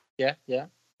too. Yeah.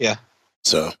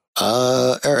 So,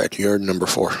 Eric, you're number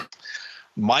 4.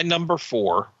 My number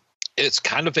 4. It's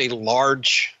kind of like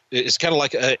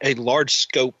a large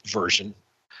scope version,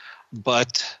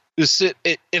 but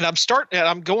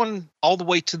I'm going all the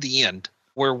way to the end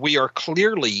where we are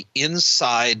clearly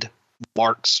inside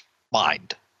Mark's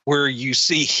mind, where you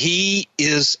see he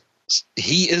is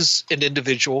an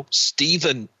individual.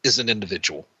 Steven is an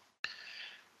individual.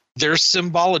 There's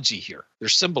symbology here.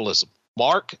 There's symbolism.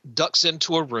 Mark ducks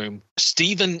into a room.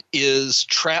 Steven is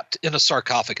trapped in a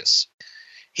sarcophagus.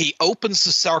 He opens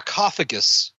the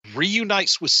sarcophagus,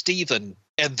 reunites with Steven,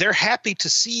 and they're happy to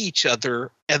see each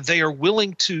other, and they are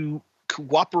willing to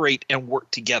cooperate and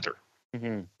work together.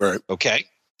 Mm-hmm. Right. Okay?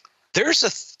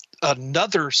 there's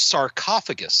another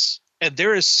sarcophagus, and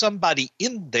there is somebody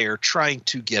in there trying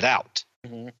to get out.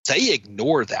 Mm-hmm. They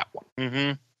ignore that one.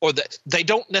 Mm-hmm. Or that they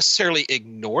don't necessarily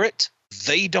ignore it.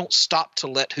 They don't stop to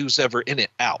let who's ever in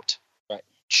it out. Right.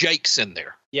 Jake's in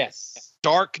there. Yes.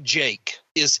 Dark Jake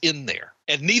is in there.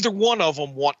 And neither one of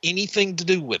them want anything to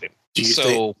do with him. Do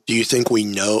you think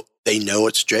they know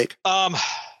it's Jake?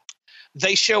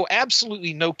 They show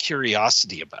absolutely no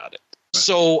curiosity about it. Right.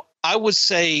 So I would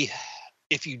say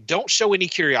if you don't show any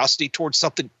curiosity towards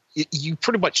something, you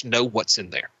pretty much know what's in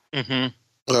there. Mm-hmm.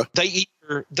 They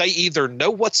either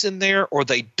know what's in there or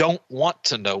they don't want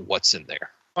to know what's in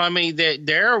there. I mean,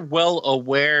 they're well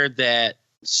aware that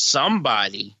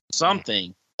something,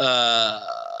 but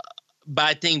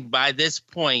I think by this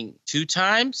point, 2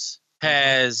 times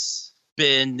has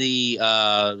been the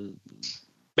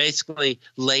basically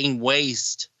laying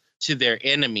waste to their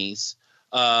enemies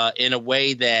in a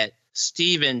way that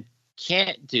Steven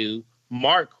can't do,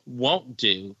 Mark won't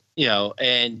do,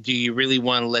 and do you really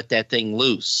want to let that thing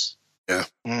loose? Yeah.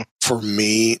 For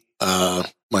me,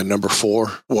 my number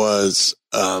 4 was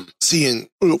seeing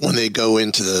when they go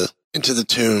into the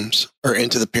tombs or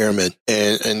into the pyramid,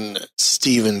 and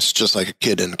Steven's just like a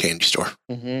kid in a candy store.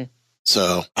 Mm-hmm.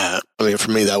 So,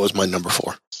 for me, that was my number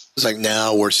 4. It's like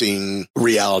now we're seeing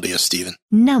reality of Steven.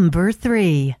 Number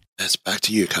 3. That's back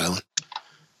to you, Kylan.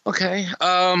 Okay.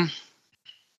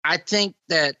 I think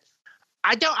that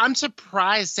I'm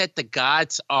surprised that the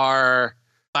gods are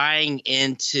buying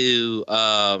in so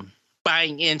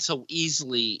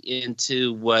easily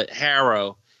into what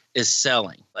Harrow is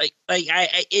selling.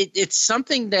 It's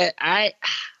something that I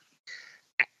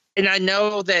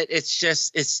know that it's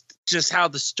just how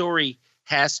the story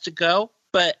has to go,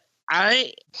 but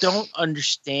I don't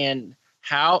understand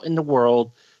how in the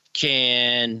world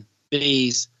can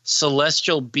these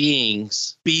celestial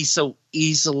beings be so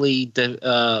easily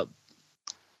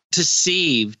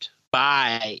deceived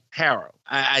by Harrow.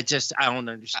 I don't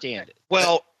understand it.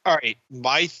 Well, all right.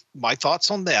 My thoughts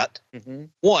on that. Mm-hmm.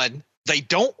 1, they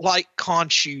don't like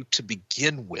Khonshu to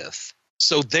begin with,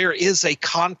 so there is a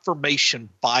confirmation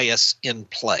bias in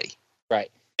play.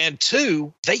 Right. And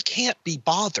 2, they can't be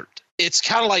bothered. It's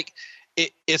kind of like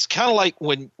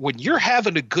when you're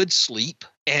having a good sleep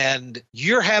and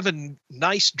you're having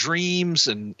nice dreams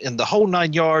and the whole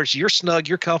 9 yards, you're snug,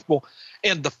 you're comfortable,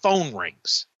 and the phone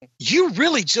rings. You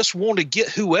really just want to get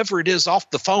whoever it is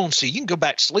off the phone so you can go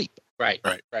back to sleep. Right.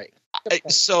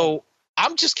 So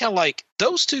I'm just kind of like,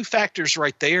 those 2 factors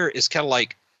right there is kind of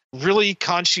like, really,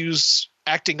 Khonshu's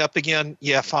acting up again?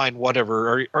 Yeah, fine,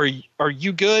 whatever. Are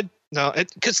you good? No,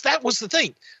 because that was the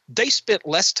thing. They spent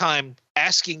less time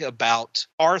asking about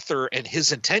Arthur and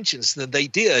his intentions than they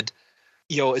did.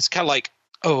 It's kind of like,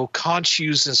 oh,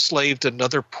 Khonshu's enslaved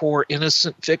another poor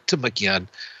innocent victim again.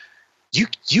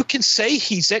 You can say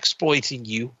he's exploiting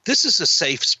you. This is a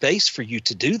safe space for you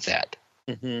to do that.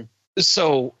 Mm-hmm.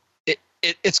 So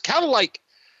it's kind of like,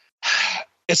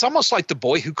 it's almost like the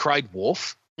boy who cried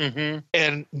wolf, mm-hmm.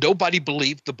 and nobody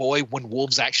believed the boy when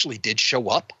wolves actually did show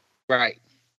up. Right.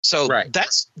 So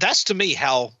that's to me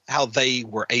how they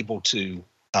were able to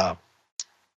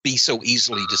be so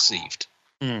easily deceived.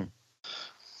 Mm.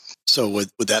 So would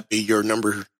that be your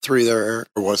number 3 there, Eric?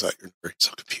 Or was that your number 3?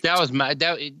 So confused. That was my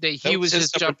he was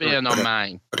just jumping in on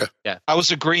mine. Okay. Yeah. I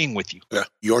was agreeing with you. Yeah.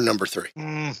 Your number 3.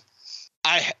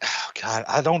 I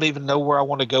don't even know where I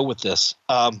want to go with this.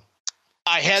 I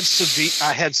had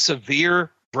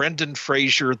severe Brendan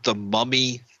Fraser, The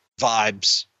Mummy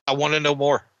vibes. I want to know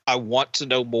more. I want to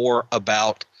know more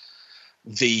about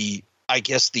the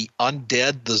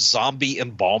undead, the zombie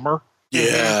embalmer.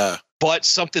 Yeah. But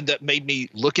something that made me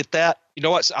look at that. You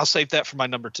know what? I'll save that for my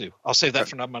number 2. I'll save that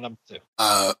for my number 2.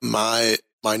 My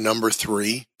number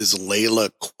 3 is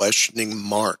Layla questioning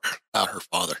Mark about her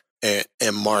father.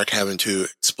 And Mark having to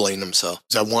explain himself.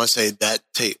 So I want to say that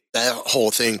whole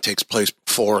thing takes place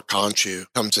before Khonshu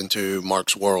comes into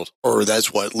Mark's world, or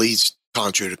that's what leads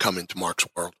Khonshu to come into Mark's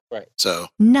world. Right. So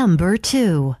number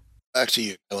 2. Back to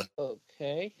you, Ellen.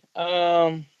 Okay.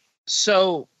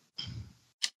 So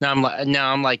now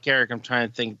I'm like Eric. I'm trying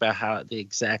to think about how they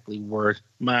exactly word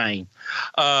mine.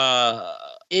 So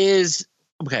here's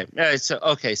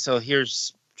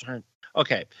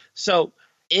okay. So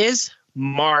is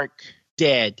Mark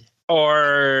dead,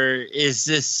 or is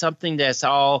this something that's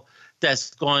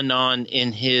going on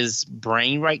in his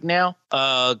brain right now?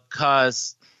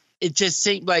 Because it just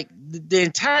seemed like the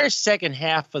entire second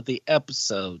half of the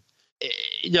episode,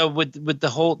 with the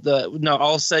whole all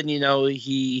of a sudden,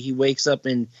 he wakes up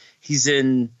and he's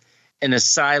in an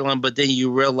asylum, but then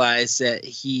you realize that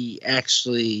he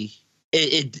actually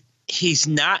he's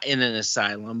not in an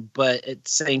asylum, but at the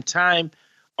same time,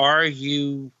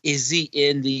 is he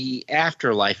in the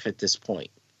afterlife at this point?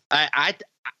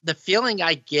 The feeling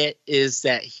I get is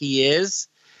that he is,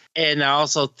 and I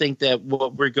also think that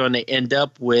what we're going to end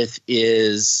up with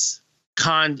is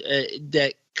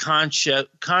that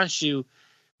Khonshu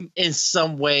in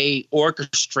some way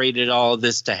orchestrated all of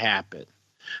this to happen.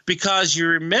 Because you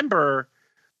remember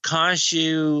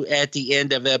Khonshu at the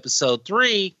end of episode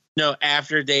 3,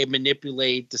 after they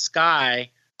manipulate the sky,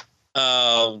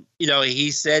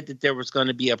 he said that there was going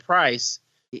to be a price.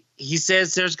 He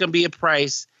says there's going to be a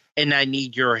price and I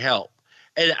need your help.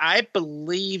 And I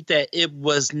believe that it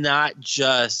was not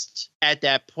just at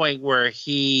that point where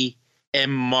he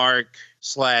and Mark /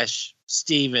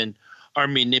 Steven are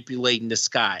manipulating the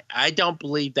sky. I don't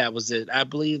believe that was it. I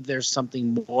believe there's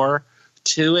something more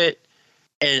to it.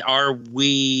 And are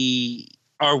we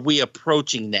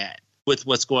approaching that with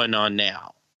what's going on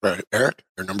now? Right. Eric,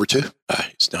 your number 2?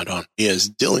 He's not on. He is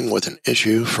dealing with an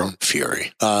issue from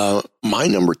Fury. My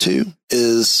number 2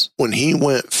 is when he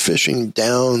went fishing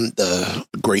down the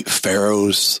great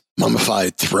pharaoh's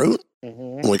mummified throat.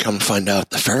 Mm-hmm. We come to find out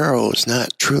the pharaoh is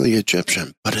not truly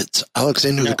Egyptian, but it's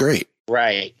Alexander the Great.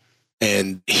 Right.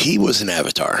 And he was an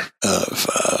avatar of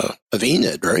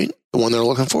Enid, right? The one they're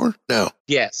looking for? No.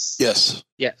 Yes.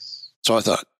 So I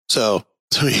thought. So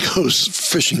he goes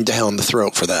fishing down the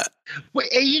throat for that. Well,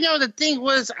 the thing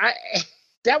was,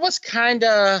 that was kind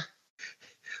of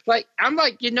like, I'm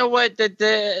like, you know what?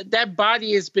 That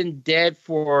body has been dead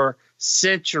for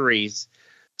centuries.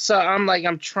 So I'm like,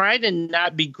 I'm trying to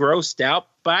not be grossed out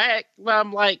by it. But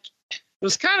I'm like, it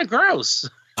was kind of gross.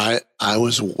 I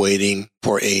was waiting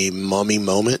for a mummy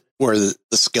moment where the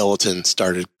skeleton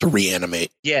started to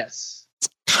reanimate. Yes. It's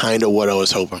kind of what I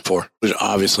was hoping for, which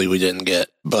obviously we didn't get,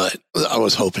 but I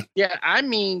was hoping. Yeah, I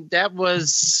mean, that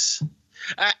was...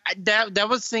 that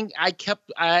was the thing I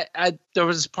kept... there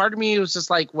was part of me who was just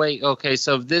like, wait, okay,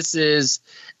 so if this is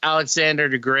Alexander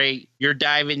the Great, you're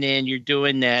diving in, you're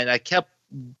doing that. I kept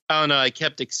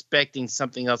expecting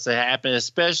something else to happen,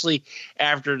 especially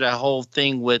after the whole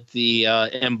thing with the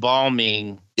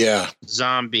embalming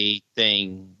zombie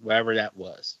thing, whatever that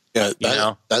was. Yeah,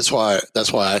 that's why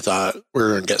I thought we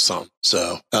were going to get some.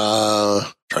 So,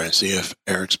 trying to see if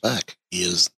Eric's back. He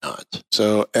is not.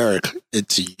 So, Eric,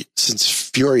 since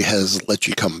Fury has let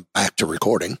you come back to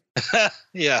recording.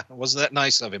 Yeah, wasn't that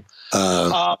nice of him?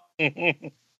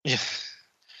 Yeah.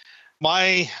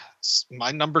 My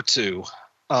number 2.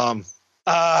 How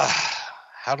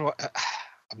do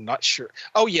I'm not sure.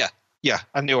 Oh yeah.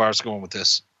 I knew I was going with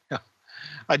this. Yeah.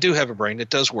 I do have a brain. It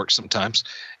does work sometimes.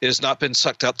 It has not been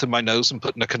sucked out through my nose and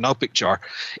put in a canopic jar.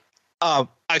 I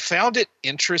found it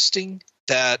interesting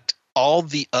that all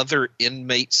the other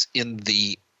inmates in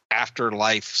the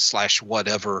afterlife /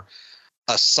 whatever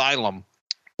asylum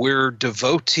were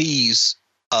devotees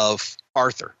of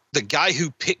Arthur. The guy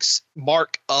who picks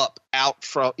Mark up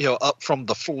from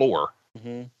the floor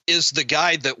is the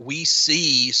guy that we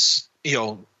see,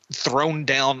 thrown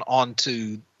down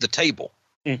onto the table.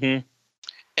 Mm-hmm.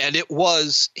 And it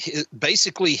was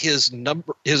basically his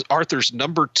Arthur's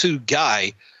number 2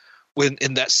 guy when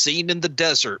in that scene in the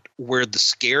desert where the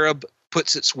scarab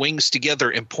puts its wings together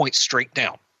and points straight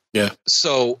down. Yeah.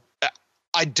 So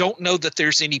I don't know that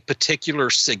there's any particular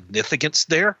significance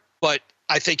there, but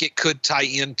I think it could tie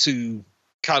into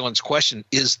Kylan's question.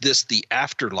 Is this the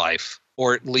afterlife,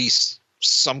 or at least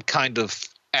some kind of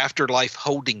afterlife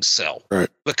holding cell? Right.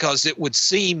 Because it would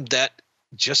seem that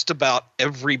just about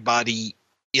everybody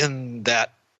in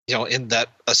that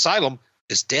asylum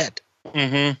is dead.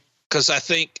 Mm-hmm. Because I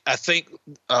think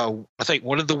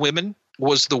one of the women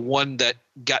was the one that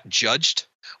got judged.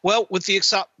 Well, with the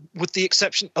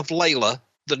exception of Layla,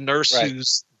 the nurse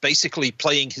who's basically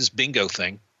playing his bingo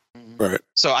thing. Right.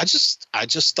 So I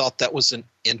just thought that was an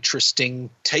interesting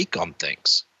take on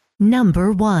things.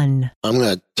 Number 1. I'm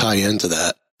going to tie into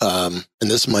that. And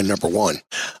this is my number 1.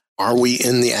 Are we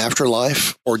in the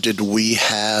afterlife, or did we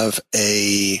have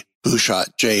a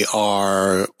Bouchot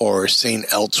JR or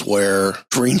St. Elsewhere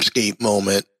dreamscape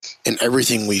moment, and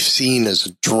everything we've seen is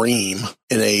a dream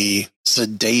in a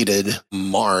sedated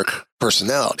Mark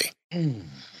personality?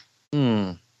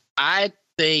 I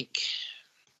think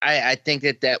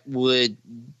that would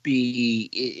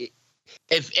be,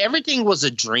 if everything was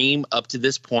a dream up to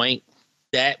this point,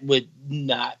 that would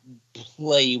not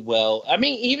play well. I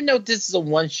mean, even though this is a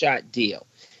one-shot deal,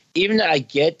 even though I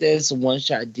get that it's a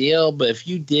one-shot deal, but if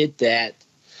you did that,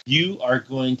 you are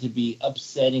going to be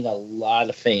upsetting a lot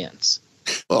of fans.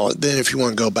 Well, then if you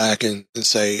want to go back and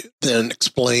say, then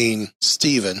explain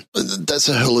Steven, that's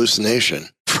a hallucination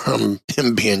from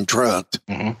him being drugged,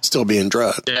 still being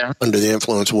drugged, under the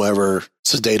influence of whatever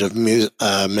sedative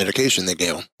medication they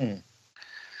gave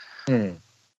him.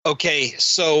 Okay,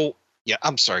 so, yeah,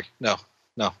 I'm sorry. No.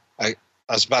 I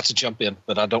was about to jump in,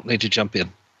 but I don't need to jump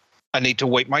in. I need to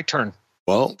wait my turn.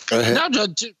 Well, go ahead. Go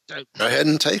ahead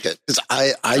and take it. Because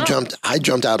I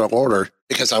jumped out of order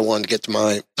because I wanted to get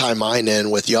to tie mine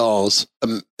in with y'all's.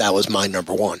 That was my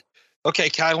number one. Okay,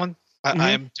 Kylan,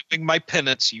 I am doing my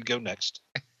penance. You go next.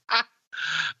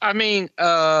 I mean,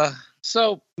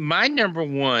 so my number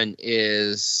one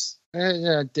is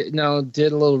did a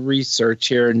little research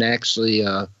here, and actually,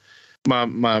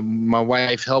 my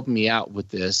wife helped me out with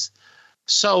this.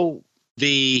 So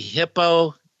the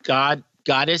hippo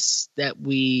goddess that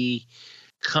we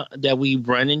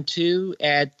run into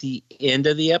at the end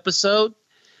of the episode,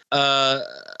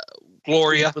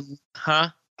 Gloria,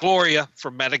 Gloria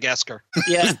from Madagascar.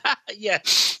 Yeah, yeah.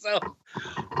 So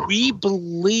we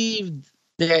believe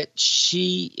that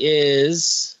she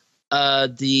is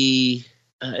the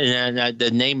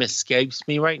name escapes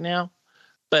me right now,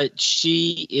 but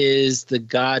she is the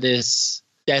goddess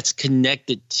that's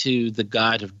connected to the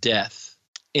god of death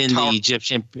in the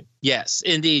Egyptian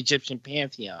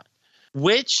pantheon,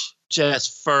 which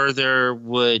just further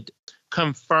would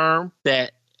confirm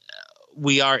that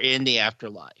we are in the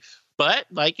afterlife. But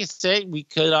like I said, we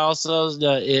could also,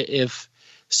 if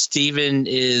Stephen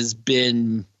is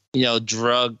been,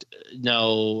 drugged,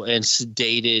 and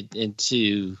sedated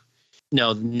into,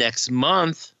 next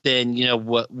month, then,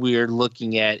 what we're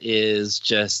looking at is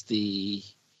just the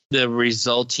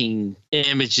resulting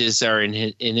images are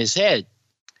in his head.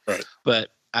 Right.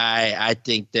 But I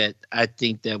think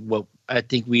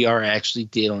we are actually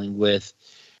dealing with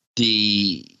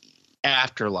the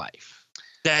afterlife.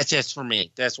 That's just for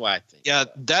me. That's why I think. Yeah,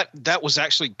 that was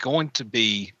actually going to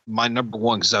be my number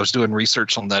one because I was doing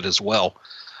research on that as well.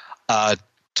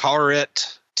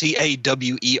 Taweret,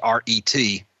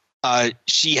 Taweret.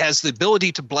 She has the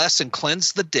ability to bless and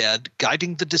cleanse the dead,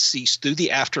 guiding the deceased through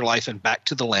the afterlife and back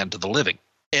to the land of the living.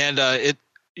 And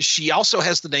she also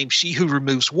has the name She Who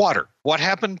Removes Water. What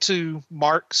happened to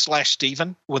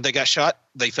Mark/Stephen when they got shot?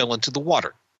 They fell into the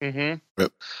water. Mm-hmm.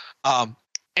 Yep.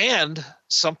 And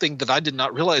something that I did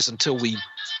not realize until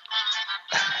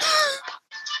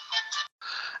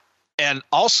and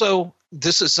also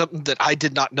this is something that I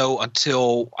did not know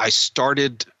until I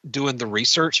started doing the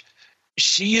research.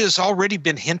 She has already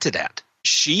been hinted at.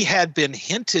 She had been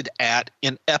hinted at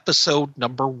in episode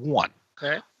number 1.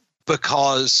 Okay.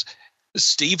 Because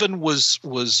Stephen was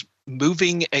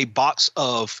moving a box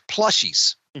of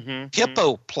plushies,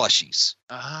 hippo plushies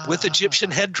with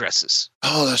Egyptian headdresses.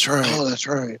 Oh, that's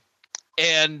right.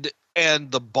 And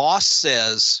the boss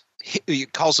says, he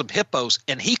calls them hippos,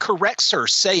 and he corrects her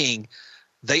saying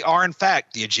they are in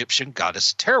fact the Egyptian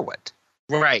goddess Taweret.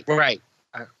 Right.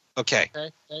 Okay.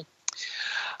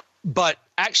 But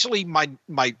actually,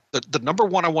 the number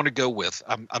one I want to go with,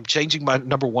 I'm changing my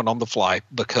number one on the fly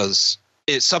because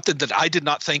it's something that I did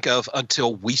not think of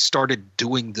until we started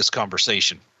doing this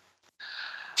conversation.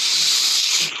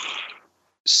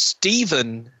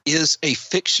 Stephen is a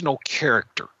fictional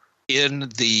character in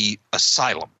the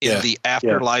asylum, in the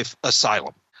afterlife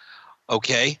asylum.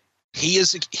 Okay? He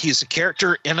is a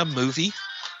character in a movie.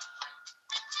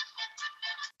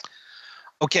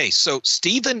 Okay, so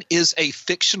Stephen is a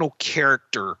fictional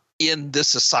character in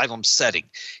this asylum setting.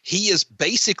 He is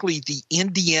basically the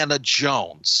Indiana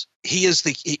Jones. He's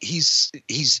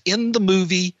in the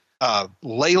movie.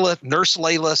 Nurse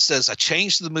Layla says, I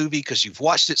changed the movie because you've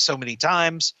watched it so many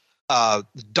times.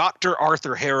 Dr.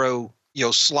 Arthur Harrow,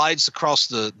 slides across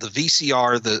the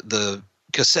VCR, the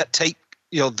cassette tape,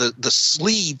 the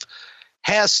sleeve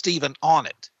has Stephen on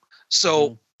it.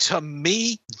 So to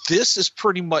me, this has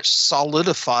pretty much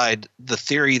solidified the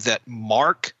theory that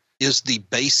Mark is the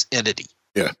base entity.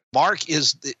 Yeah. Mark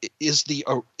he's the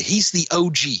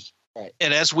OG. Right.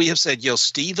 And as we have said,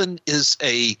 Stephen is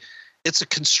it's a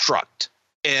construct,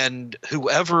 and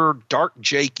whoever Dark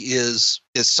Jake is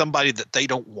somebody that they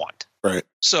don't want. Right.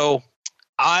 So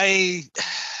my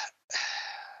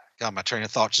train of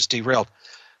thought just derailed.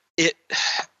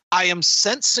 I am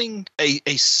sensing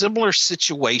a similar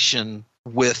situation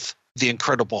with the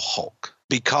Incredible Hulk,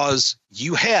 because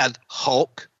you had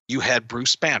Hulk, you had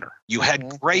Bruce Banner, you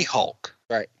had Gray Hulk.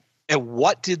 Right. And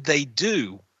what did they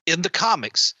do in the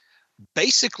comics?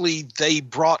 Basically, they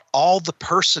brought all the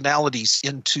personalities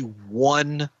into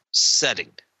one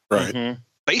setting. Right. Mm-hmm.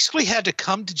 Basically had to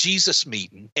come to Jesus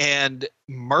meeting and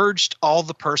merged all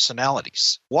the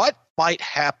personalities. What might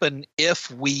happen if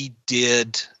we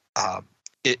did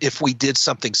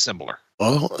something similar?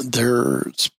 Well,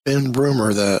 there's been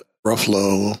rumor that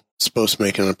Ruffalo is supposed to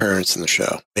make an appearance in the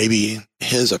show. Maybe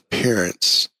his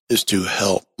appearance is to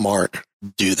help Mark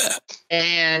do that.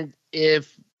 And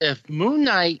if Moon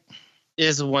Knight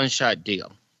is a one-shot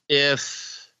deal,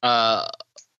 if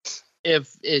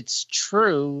it's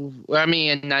true, I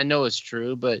mean, and I know it's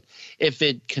true, but if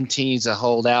it continues to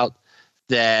hold out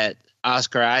that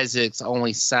Oscar Isaac's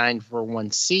only signed for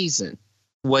one season,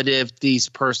 what if these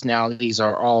personalities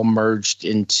are all merged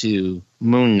into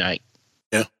Moon Knight?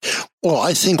 Yeah. Well,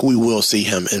 I think we will see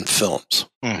him in films.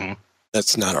 Mm-hmm.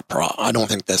 That's not a problem. I don't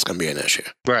think that's going to be an issue.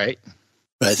 Right.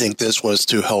 But I think this was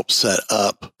to help set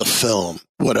up the film,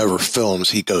 whatever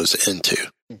films he goes into.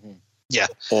 Mm-hmm. Yeah.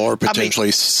 Or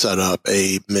potentially set up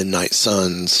a Midnight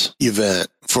Suns event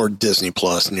for Disney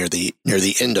Plus near the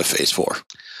end of Phase 4.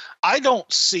 I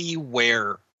don't see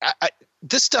where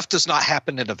this stuff does not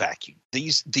happen in a vacuum.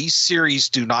 These series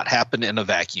do not happen in a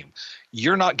vacuum.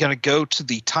 You're not going to go to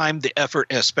the time, the effort,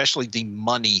 and especially the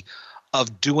money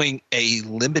of doing a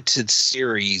limited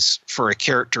series for a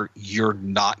character you're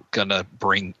not going to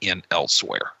bring in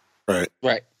elsewhere. Right.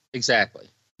 Right. Exactly.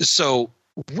 So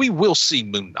we will see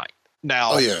Moon Knight.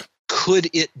 Now, could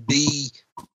it be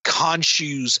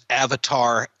Khonshu's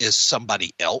avatar is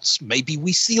somebody else? Maybe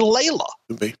we see Layla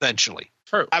eventually.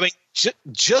 True. I mean,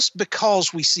 just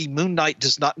because we see Moon Knight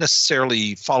does not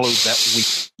necessarily follow that we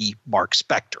see Mark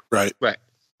Spector. Right. Right.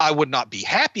 I would not be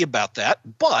happy about that,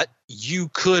 but you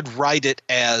could write it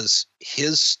as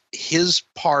his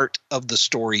part of the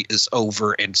story is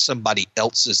over and somebody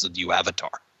else is the new avatar.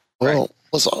 Well,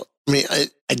 I mean,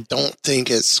 I don't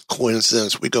think it's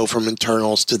coincidence we go from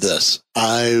Eternals to this.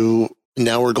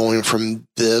 Now we're going from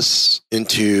this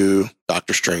into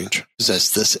Doctor Strange. Because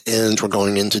as this ends, we're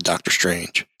going into Doctor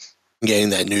Strange. Getting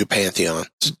that new pantheon.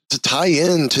 To tie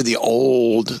into the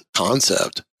old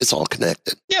concept, it's all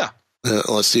connected. Yeah.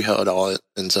 Let's see how it all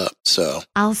ends up. So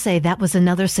I'll say that was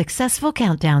another successful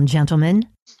countdown, gentlemen.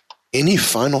 Any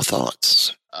final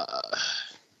thoughts?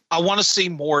 I want to see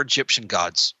more Egyptian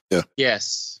gods. Yeah.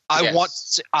 Yes. I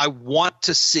want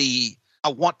to see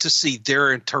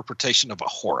their interpretation of a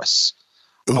Horus.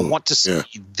 Ooh, I want to see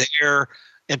their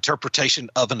interpretation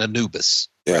of an Anubis.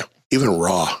 Yeah. Even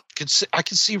Ra. I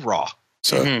can see Ra.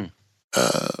 So,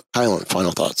 Kylan,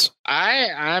 final thoughts.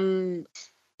 I'm,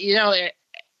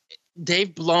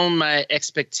 they've blown my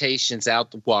expectations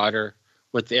out the water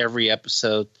with every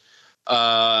episode.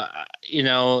 And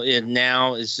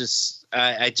now it's just,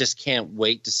 I just can't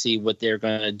wait to see what they're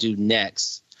going to do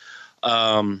next.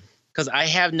 Because I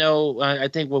have I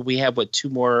think we have, 2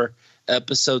 more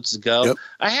episodes to go. Yep.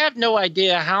 I have no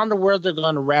idea how in the world they're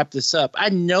going to wrap this up. I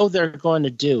know they're going to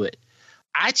do it.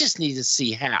 I just need to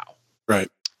see how. Right.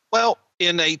 Well,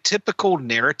 in a typical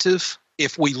narrative,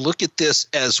 if we look at this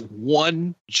as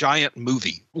one giant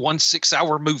movie, 1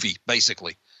 6-hour movie,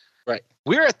 basically. Right.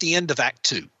 We're at the end of Act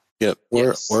 2. Yep.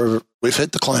 We've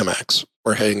hit the climax.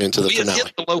 We're heading into the finale. We have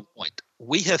hit the low point.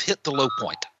 We have hit the low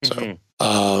point. So,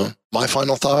 my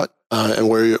final thought, and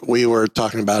we were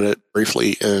talking about it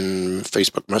briefly in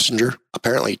Facebook Messenger.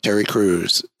 Apparently, Terry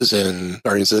Crews is in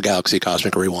Guardians of the Galaxy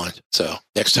Cosmic Rewind. So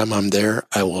next time I'm there,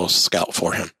 I will scout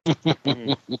for him.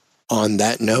 On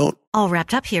that note. All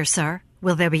wrapped up here, sir.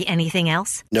 Will there be anything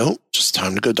else? No, just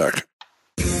time to go dark.